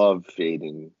we love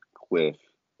fading Cliff.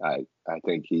 I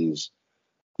think he's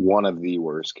one of the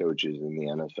worst coaches in the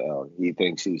NFL. He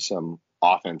thinks he's some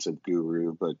offensive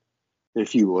guru, but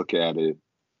if you look at it,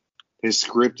 his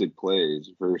scripted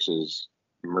plays versus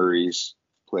Murray's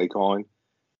play calling,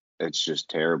 it's just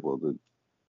terrible. The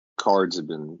Cards have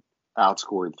been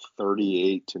outscored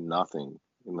 38-0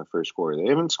 in the first quarter. They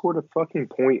haven't scored a fucking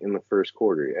point in the first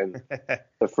quarter. And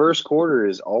the first quarter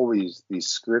is always these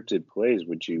scripted plays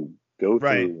which you go through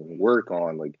and work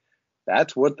on. Like,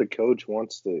 that's what the coach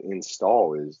wants to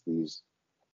install is these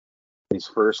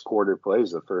first quarter plays,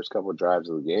 the first couple of drives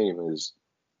of the game is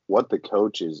what the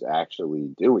coach is actually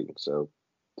doing. So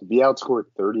to be outscored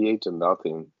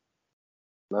 38-0,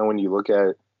 now when you look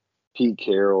at Pete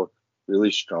Carroll,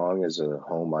 really strong as a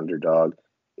home underdog,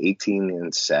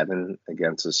 18-7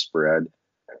 against the spread.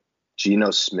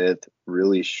 Geno Smith,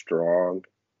 really strong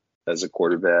as a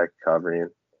quarterback covering.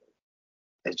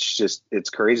 It's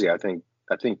crazy. I think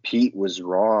Pete was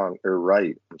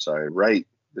right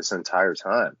this entire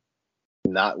time,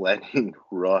 not letting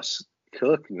Russ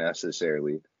cook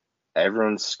necessarily.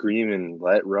 Everyone's screaming,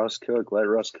 let Russ cook.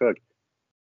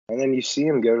 And then you see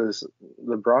him go to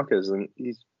the Broncos, and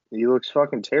he looks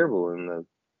fucking terrible. And the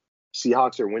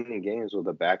Seahawks are winning games with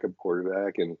a backup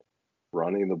quarterback and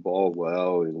running the ball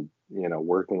well and,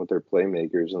 working with their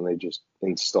playmakers, and they just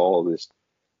install this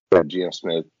Geno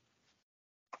Smith,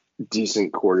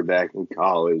 decent quarterback in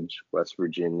college, West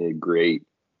Virginia, great.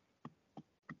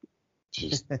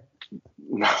 Just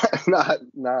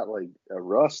not like a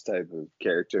Russ type of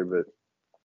character, but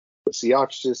the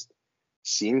Seahawks just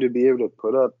seem to be able to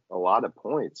put up a lot of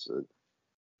points.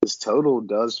 This total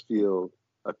does feel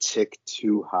a tick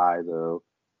too high, though.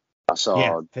 I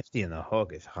saw 50 in the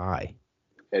hook is high.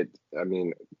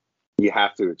 You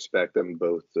have to expect them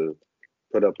both to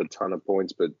put up a ton of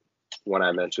points, but when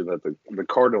I mentioned that the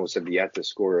Cardinals have yet to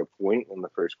score a point in the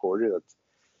first quarter,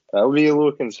 that would be a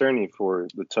little concerning for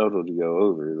the total to go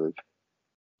over. Like,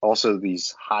 also,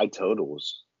 these high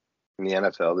totals in the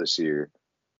NFL this year,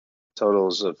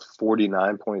 totals of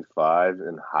 49.5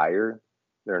 and higher,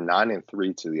 they're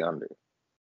 9-3 to the under.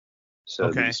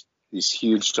 So these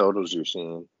huge totals you're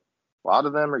seeing, a lot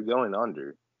of them are going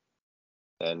under,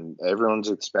 and everyone's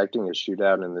expecting a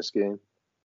shootout in this game.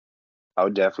 I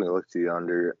would definitely look to the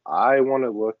under. I want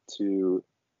to look to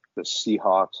the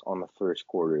Seahawks on the first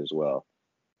quarter as well,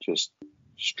 just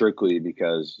strictly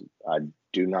because I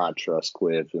do not trust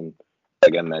Cliff, and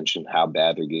like I mentioned, how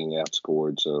bad they're getting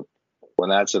outscored. So when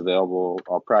that's available,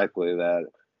 I'll probably play that.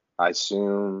 I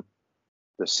assume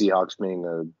the Seahawks being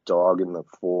a dog in the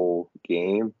full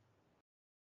game,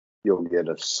 you'll get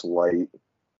a slight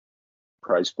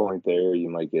price point there. You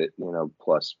might get,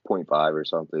 plus 0.5 or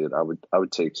something. I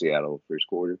would take Seattle first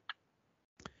quarter.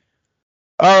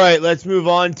 All right, let's move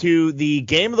on to the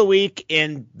game of the week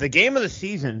and the game of the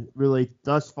season, really,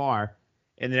 thus far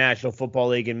in the National Football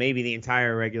League and maybe the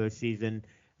entire regular season.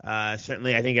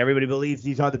 Certainly, I think everybody believes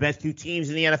these are the best two teams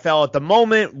in the NFL at the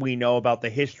moment. We know about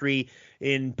the history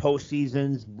in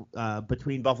postseasons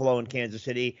between Buffalo and Kansas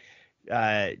City.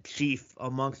 Chief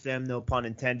amongst them, no pun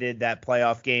intended, that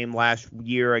playoff game last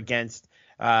year against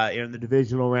in the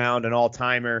divisional round, an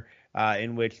all-timer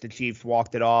in which the Chiefs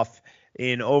walked it off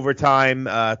in overtime.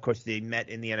 Of course, they met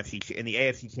in the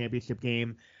AFC Championship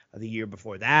game the year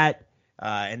before that,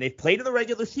 and they've played in the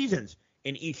regular seasons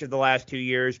in each of the last 2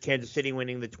 years. Kansas City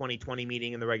winning the 2020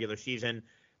 meeting in the regular season,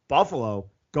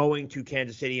 Buffalo going to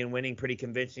Kansas City and winning pretty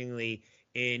convincingly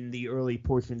in the early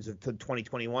portions of the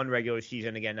 2021 regular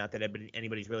season. Again, not that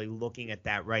anybody's really looking at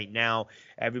that right now.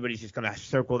 Everybody's just going to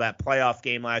circle that playoff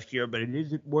game last year, but it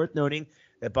is worth noting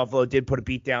that Buffalo did put a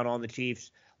beat down on the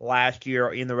Chiefs last year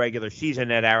in the regular season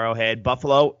at Arrowhead.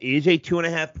 Buffalo is a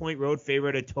 2.5-point road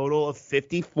favorite, a total of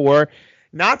 54.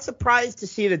 Not surprised to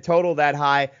see the total that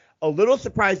high. A little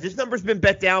surprised. This number's been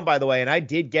bet down, by the way, and I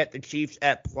did get the Chiefs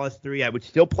at +3. I would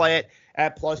still play it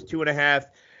at +2.5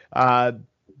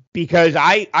 because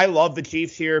I love the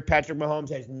Chiefs here. Patrick Mahomes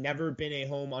has never been a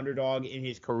home underdog in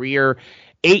his career.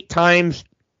 8 times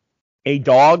a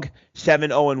dog,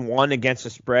 7-0-1 against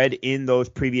the spread in those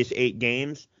previous 8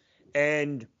 games.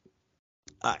 And,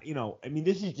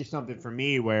 this is just something for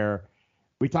me where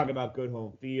we talk about good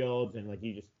home fields, and like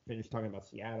you just finished talking about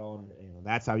Seattle, and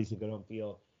that's obviously a good home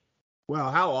field.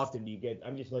 Well, how often do you get –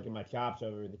 I'm just looking at my chops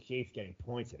over the Chiefs getting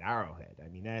points at Arrowhead. I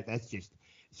mean, that's just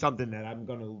something that I'm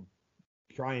going to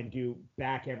try and do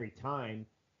back every time.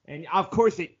 And, of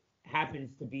course, it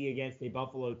happens to be against a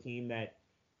Buffalo team that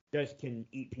just can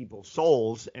eat people's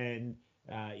souls. And,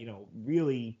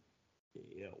 really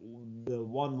the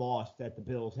one loss that the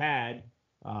Bills had,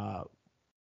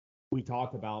 we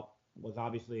talked about, was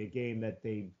obviously a game that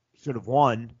they should have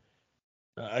won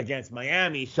against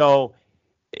Miami. So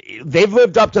they've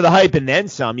lived up to the hype and then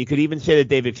some. You could even say that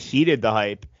they've exceeded the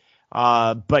hype.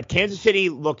 But Kansas City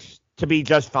looks to be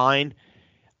just fine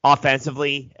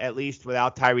offensively, at least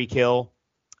without Tyreek Hill.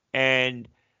 And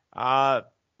I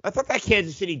thought that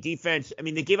Kansas City defense,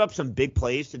 they gave up some big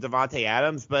plays to Davante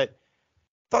Adams, but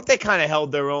thought they kind of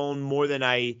held their own more than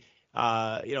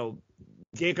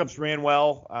Jacobs ran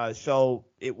well, so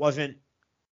it wasn't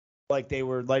like they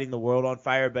were lighting the world on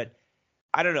fire, but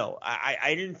I don't know.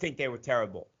 I didn't think they were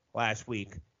terrible last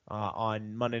week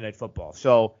on Monday Night Football.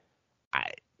 So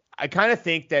I kind of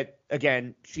think that,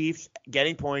 again, Chiefs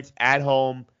getting points at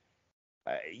home,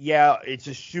 it's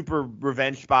a super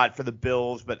revenge spot for the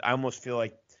Bills, but I almost feel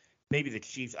like maybe the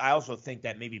Chiefs – I also think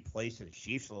that maybe plays to the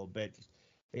Chiefs a little bit.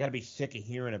 They got to be sick of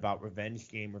hearing about revenge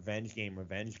game.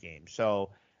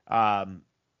 So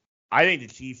I think the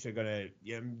Chiefs are going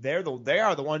to they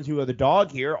are the ones who are the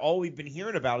dog here. All we've been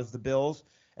hearing about is the Bills,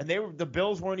 and the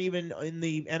Bills weren't even in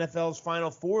the NFL's Final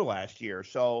Four last year.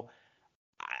 So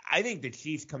I think the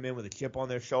Chiefs come in with a chip on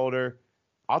their shoulder.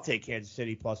 I'll take Kansas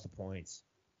City plus the points.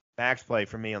 Max play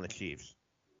for me on the Chiefs.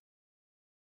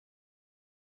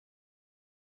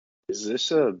 Is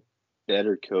this a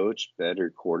better coach, better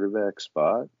quarterback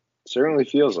spot? Certainly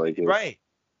feels like it. Right.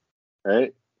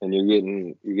 And you're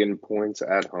getting points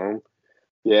at home.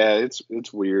 Yeah,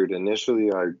 it's weird.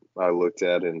 Initially I looked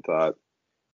at it and thought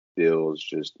Bills,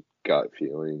 just gut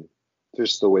feeling.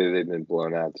 Just the way they've been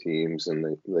blowing out teams,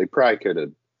 and they probably could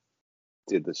have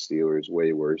did the Steelers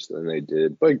way worse than they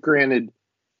did. But granted,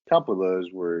 a couple of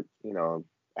those were,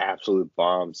 absolute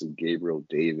bombs of Gabriel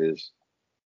Davis.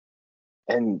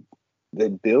 And the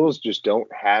Bills just don't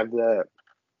have that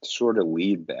sort of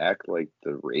lead back like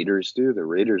the Raiders do. The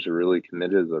Raiders are really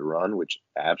committed to the run, which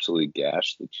absolutely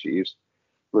gashed the Chiefs.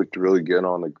 Looked really good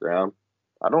on the ground.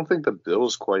 I don't think the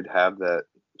Bills quite have that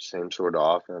same sort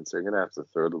of offense. They're going to have to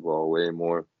throw the ball way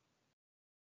more.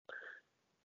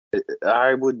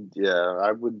 I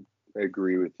would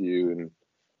agree with you and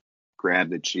grab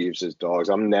the Chiefs as dogs.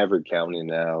 I'm never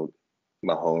counting out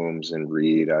Mahomes and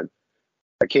Reed.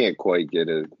 I can't quite get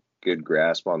a good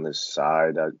grasp on this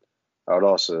side. I would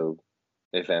also,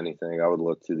 if anything, I would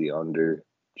look to the under,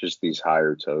 just these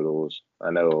higher totals.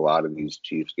 I know a lot of these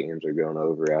Chiefs games are going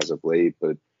over as of late,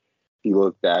 but if you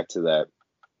look back to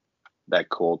that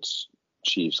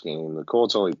Colts-Chiefs game, the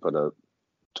Colts only put up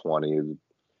 20. The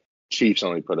Chiefs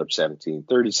only put up 17,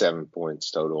 37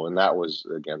 points total, and that was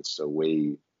against a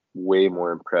way, way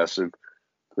more impressive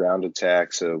ground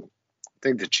attack. So I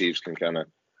think the Chiefs can kind of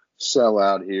sell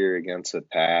out here against the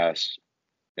pass,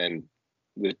 and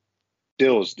the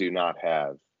Bills do not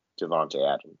have Davante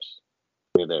Adams.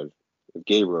 They have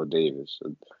Gabriel Davis.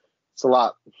 It's a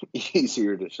lot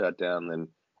easier to shut down than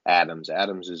Adams.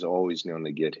 Adams is always known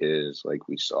to get his, like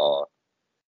we saw.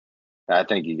 I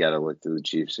think you got to look to the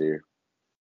Chiefs here.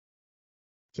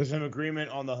 So some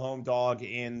agreement on the home dog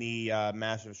in the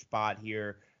massive spot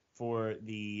here for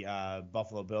the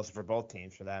Buffalo Bills, for both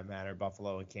teams for that matter,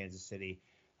 Buffalo and Kansas City.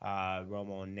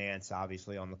 Romo and Nance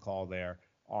obviously on the call there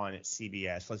on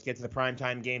CBS. Let's get to the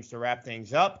primetime games to wrap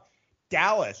things up.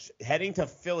 Dallas heading to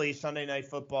Philly, Sunday Night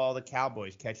Football. The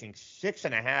Cowboys catching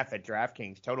 6.5 at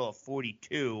DraftKings, total of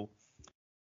 42.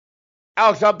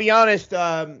 Alex, I'll be honest.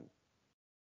 The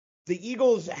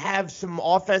Eagles have some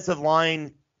offensive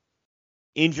line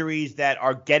injuries that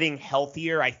are getting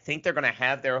healthier. I think they're going to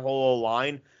have their whole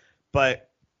line, but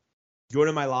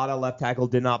Jordan Mailata, left tackle,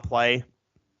 did not play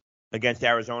against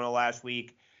Arizona last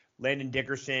week. Landon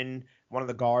Dickerson, one of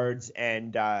the guards,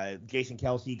 and Jason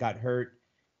Kelce got hurt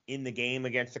in the game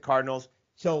against the Cardinals.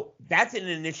 So that's an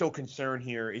initial concern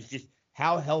here is just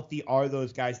how healthy are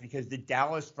those guys, because the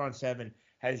Dallas front seven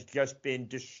has just been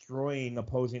destroying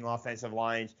opposing offensive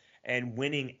lines and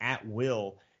winning at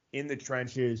will in the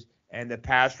trenches. And the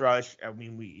pass rush, I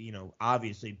mean,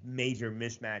 obviously major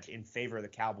mismatch in favor of the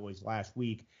Cowboys last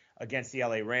week against the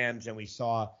LA Rams, and we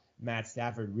saw Matt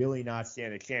Stafford really not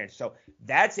stand a chance. So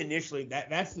that's initially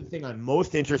that's the thing I'm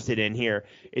most interested in here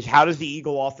is how does the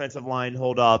Eagle offensive line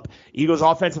hold up? Eagles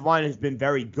offensive line has been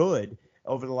very good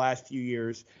over the last few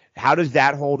years. How does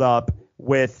that hold up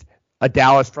with a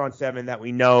Dallas front seven that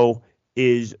we know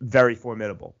is very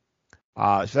formidable?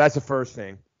 So that's the first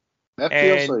thing. That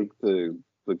feels like the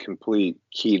complete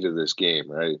key to this game,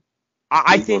 right?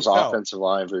 I think so. Offensive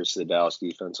line versus the Dallas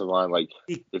defensive line. Like,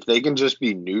 if they can just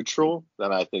be neutral,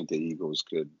 then I think the Eagles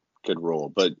could roll.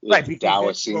 But if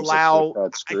Dallas seems to flip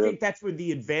that script, I think that's where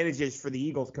the advantages for the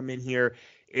Eagles come in here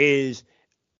is,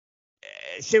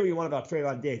 say what you want about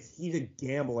Trayvon Diggs. He's a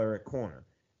gambler at corner.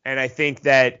 And I think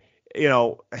that,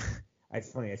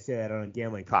 it's funny I say that on a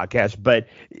gambling podcast, but,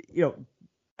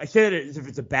 I say that as if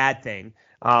it's a bad thing.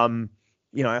 I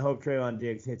hope Trayvon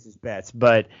Diggs hits his bets.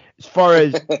 But as far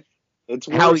as it's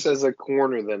worse as a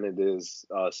corner than it is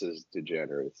us as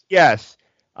degenerates. Yes.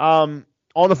 On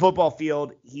the football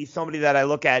field, he's somebody that I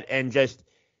look at and just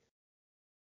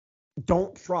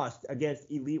don't trust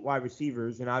against elite wide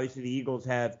receivers. And obviously the Eagles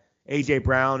have A.J.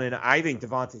 Brown, and I think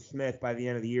Devonta Smith by the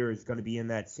end of the year is going to be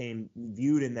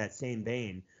viewed in that same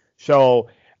vein. So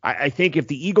I think if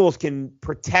the Eagles can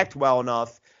protect well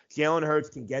enough, Jalen Hurts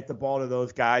can get the ball to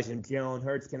those guys, and Jalen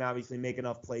Hurts can obviously make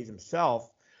enough plays himself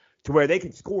to where they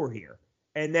can score here.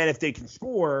 And then if they can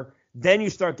score, then you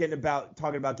start talking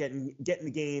about getting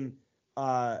the game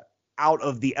out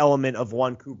of the element of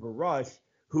one Cooper Rush,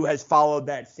 who has followed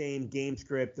that same game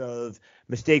script of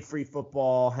mistake-free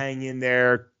football, hang in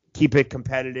there, keep it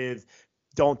competitive,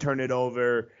 don't turn it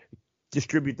over,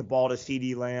 distribute the ball to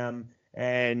CeeDee Lamb,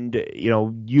 and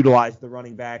utilize the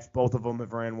running backs. Both of them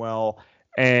have ran well,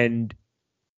 and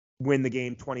win the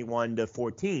game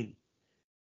 21-14.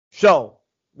 So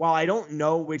while I don't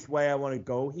know which way I want to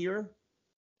go here,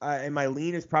 and my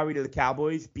lean is probably to the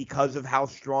Cowboys because of how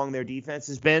strong their defense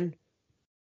has been,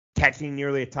 catching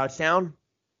nearly a touchdown.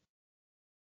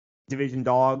 Division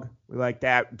dog, we like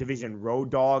that. Division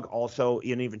road dog, also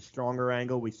an even stronger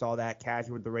angle. We saw that cash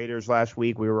with the Raiders last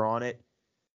week. We were on it.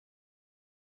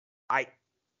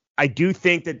 I do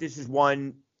think that this is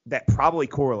one that probably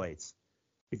correlates.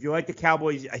 If you like the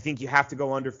Cowboys, I think you have to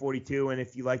go under 42, and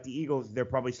if you like the Eagles, they're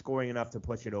probably scoring enough to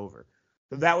push it over.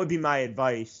 So that would be my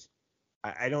advice.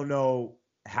 I don't know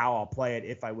how I'll play it,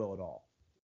 if I will at all.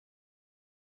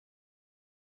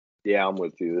 Yeah, I'm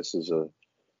with you. This is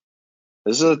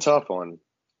a tough one.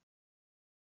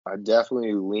 I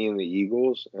definitely lean the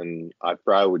Eagles, and I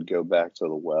probably would go back to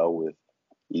the well with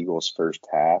Eagles first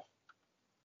half.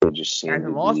 It just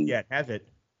hasn't lost yet, has it?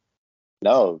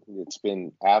 No, it's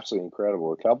been absolutely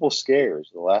incredible. A couple scares.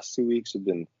 The last 2 weeks have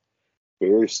been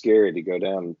very scary to go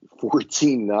down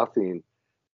 14-0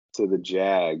 to the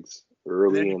Jags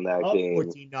early in that game.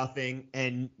 14-0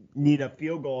 and need a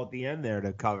field goal at the end there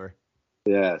to cover.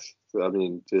 Yes. So, I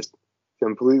mean, just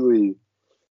completely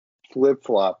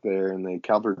flip-flop there, and they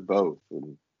covered both.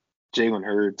 And Jalen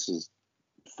Hurts is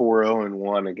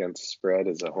 4-0-1 against the spread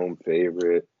as a home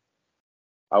favorite.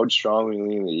 I would strongly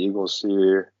lean the Eagles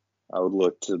here. I would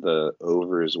look to the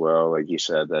over as well. Like you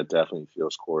said, that definitely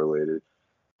feels correlated.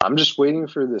 I'm just waiting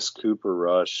for this Cooper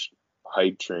Rush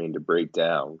hype train to break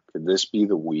down. Could this be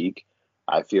the week?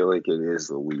 I feel like it is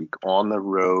the week. On the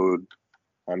road,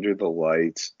 under the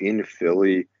lights, in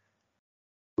Philly.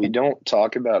 We don't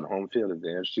talk about home field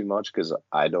advantage too much because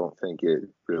I don't think it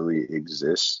really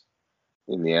exists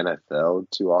in the NFL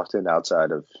too often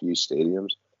outside of a few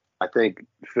stadiums. I think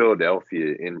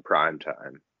Philadelphia in prime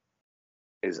time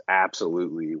is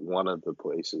absolutely one of the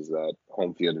places that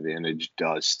home field advantage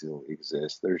does still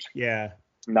exist. There's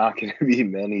not going to be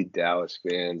many Dallas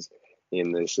fans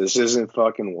in this. This isn't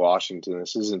fucking Washington.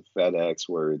 This isn't FedEx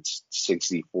where it's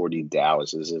 60-40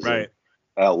 Dallas. This isn't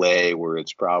LA where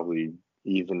it's probably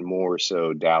even more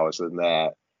so Dallas than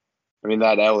that. I mean,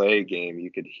 that LA game, you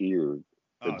could hear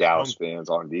the Dallas fans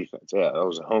on defense. Yeah, that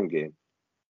was a home game.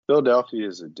 Philadelphia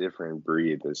is a different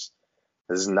breed. This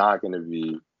is not going to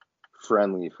be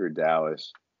friendly for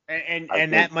Dallas. And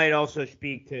that might also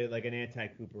speak to like an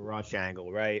anti-Cooper Rush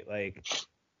angle, right? Like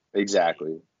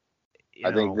exactly.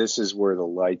 I think this is where the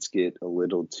lights get a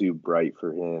little too bright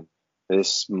for him.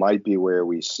 This might be where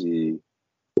we see,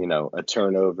 a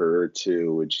turnover or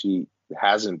two, which he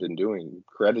hasn't been doing.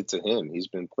 Credit to him. He's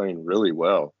been playing really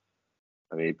well.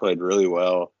 I mean, he played really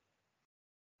well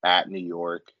at New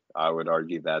York I would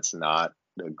argue that's not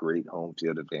a great home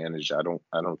field advantage. I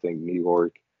don't think New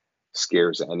York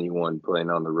scares anyone playing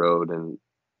on the road, and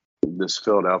this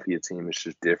Philadelphia team is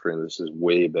just different. This is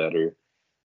way better.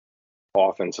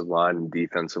 Offensive line and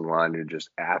defensive line are just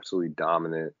absolutely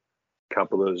dominant. A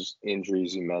couple of those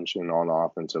injuries you mentioned on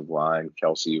offensive line,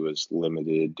 Kelsey was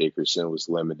limited, Dickerson was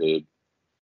limited.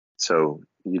 So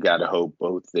you got to hope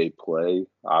both they play.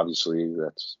 Obviously,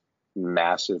 that's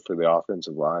massive for the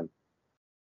offensive line.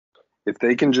 If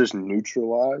they can just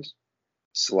neutralize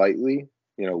slightly,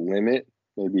 limit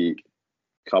maybe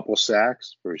a couple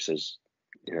sacks versus,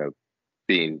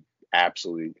 being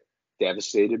absolutely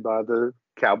devastated by the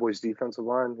Cowboys defensive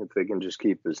line, if they can just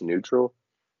keep this neutral,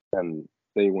 then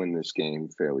they win this game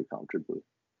fairly comfortably.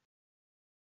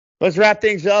 Let's wrap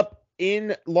things up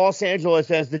in Los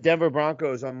Angeles as the Denver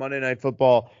Broncos on Monday Night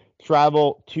Football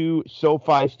travel to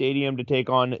SoFi Stadium to take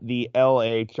on the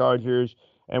LA Chargers.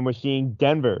 And we're seeing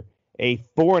Denver, a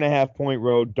 4.5-point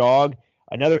road dog.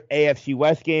 Another AFC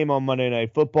West game on Monday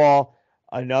Night Football.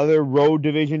 Another road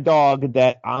division dog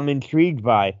that I'm intrigued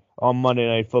by on Monday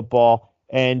Night Football.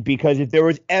 And because if there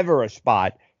was ever a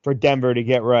spot for Denver to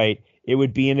get right, it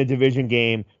would be in a division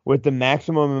game with the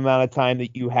maximum amount of time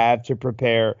that you have to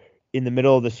prepare in the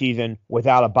middle of the season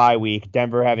without a bye week.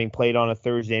 Denver having played on a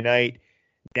Thursday night,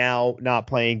 now not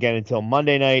playing again until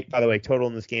Monday night. By the way, total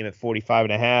in this game at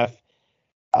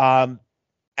 45.5.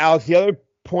 Alex, the other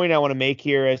point I want to make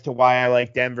here as to why I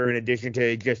like Denver, in addition to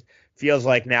it just feels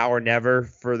like now or never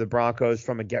for the Broncos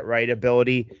from a get-right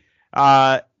ability.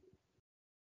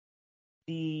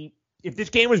 If this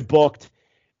game was booked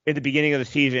at the beginning of the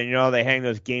season, they hang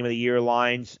those game of the year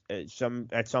lines at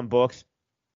some books,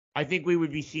 I think we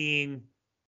would be seeing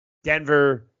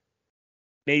Denver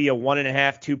maybe a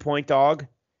 1.5, 2-point dog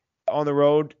on the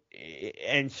road.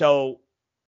 And so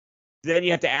then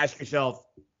you have to ask yourself,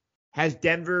 has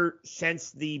Denver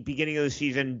since the beginning of the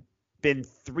season been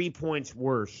 3 points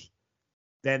worse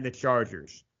than the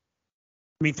Chargers?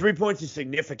 I mean, 3 points is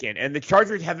significant, and the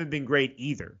Chargers haven't been great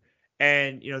either.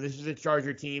 And, this is a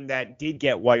Charger team that did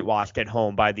get whitewashed at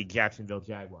home by the Jacksonville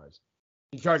Jaguars.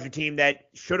 The Charger team that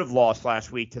should have lost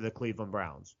last week to the Cleveland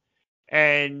Browns.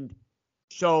 And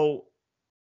so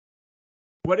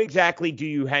what exactly do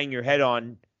you hang your head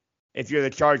on if you're the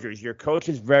Chargers? Your coach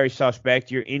is very suspect.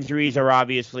 Your injuries are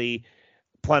obviously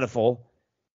plentiful.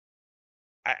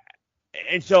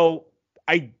 And so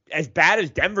as bad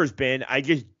as Denver's been, I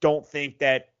just don't think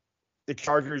that the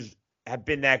Chargers have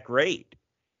been that great.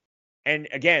 And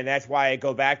again, that's why I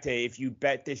go back to, if you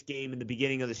bet this game in the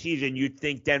beginning of the season, you'd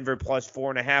think Denver plus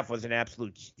 4.5 was an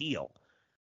absolute steal.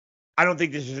 I don't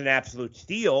think this is an absolute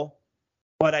steal,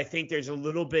 but I think there's a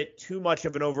little bit too much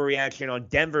of an overreaction on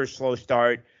Denver's slow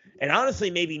start. And honestly,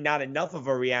 maybe not enough of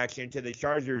a reaction to the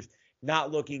Chargers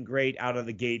not looking great out of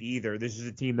the gate either. This is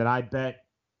a team that I bet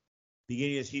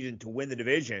beginning of the season to win the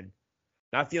division.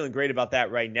 Not feeling great about that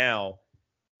right now.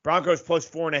 Broncos plus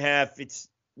 4.5. It's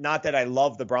not that I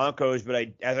love the Broncos, but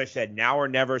as I said, now or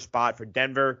never spot for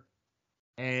Denver.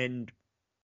 And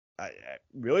I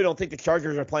really don't think the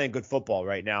Chargers are playing good football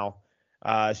right now.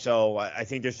 So I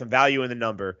think there's some value in the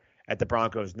number at the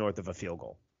Broncos north of a field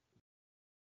goal.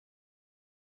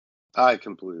 I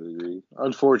completely agree.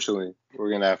 Unfortunately,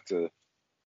 we're gonna have to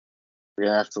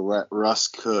let Russ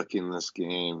cook in this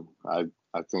game. I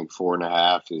think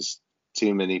 4.5 is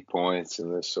too many points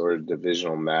in this sort of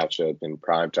divisional matchup in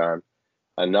primetime.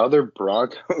 Another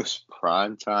Broncos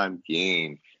primetime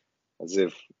game, as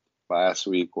if last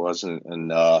week wasn't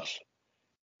enough.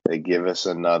 They give us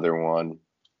another one.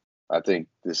 I think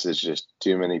this is just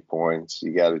too many points.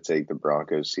 You got to take the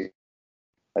Broncos.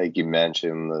 Like you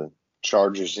mentioned, the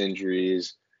Chargers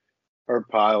injuries are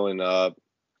piling up.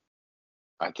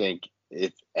 I think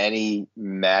if any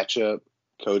matchup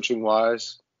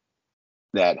coaching-wise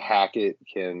that Hackett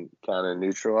can kind of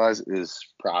neutralize is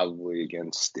probably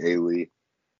against Staley.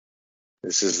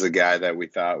 This is the guy that we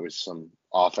thought was some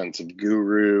offensive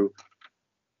guru,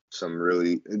 some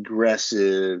really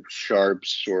aggressive, sharp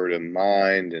sort of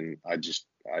mind, and I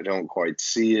don't quite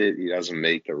see it. He doesn't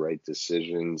make the right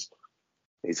decisions.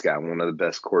 He's got one of the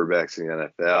best quarterbacks in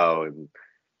the NFL, and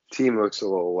the team looks a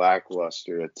little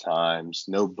lackluster at times.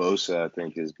 No Bosa, I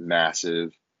think, is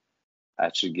massive.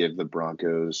 That should give the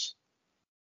Broncos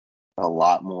a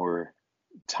lot more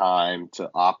time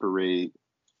to operate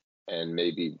and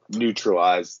maybe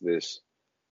neutralize this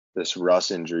Russ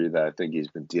injury that I think he's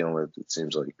been dealing with. It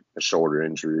seems like a shoulder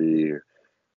injury,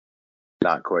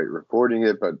 not quite reporting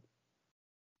it, but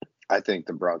I think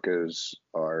the Broncos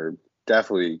are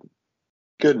definitely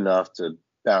good enough to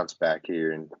bounce back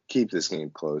here and keep this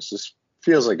game close. This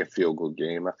feels like a field goal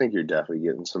game. I think you're definitely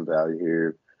getting some value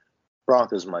here.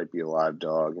 Broncos might be a live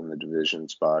dog in the division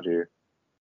spot here.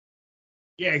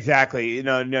 Yeah, exactly.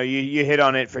 No, you hit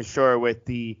on it for sure with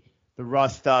the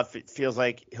Russ stuff. It feels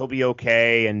like he'll be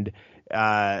okay, and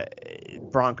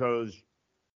Broncos,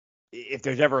 if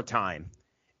there's ever a time,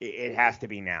 it has to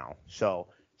be now. So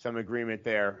some agreement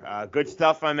there. Good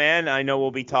stuff, my man. I know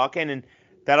we'll be talking, and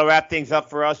that'll wrap things up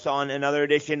for us on another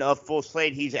edition of Full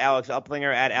Slate. He's Alex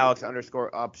Uplinger at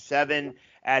Alex_up7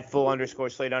 at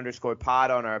 @full_slate_pod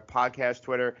on our podcast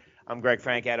Twitter. I'm Greg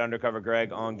Frank at Undercover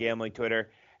Greg on Gambling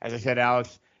Twitter. As I said,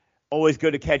 Alex, always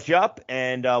good to catch up,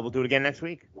 and we'll do it again next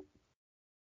week.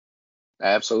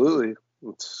 Absolutely.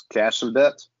 Let's cash some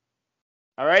bets.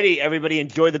 All righty, everybody,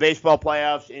 enjoy the baseball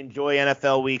playoffs. Enjoy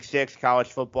NFL Week 6, college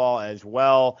football as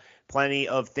well. Plenty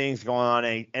of things going on.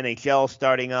 NHL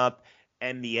starting up,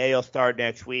 NBA will start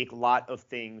next week. A lot of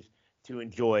things to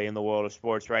enjoy in the world of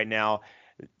sports right now.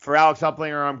 For Alex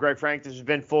Uplinger, I'm Greg Frank. This has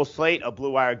been Full Slate, a Blue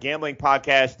Wire gambling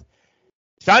podcast.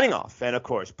 Signing off, and of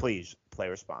course, please play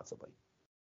responsibly.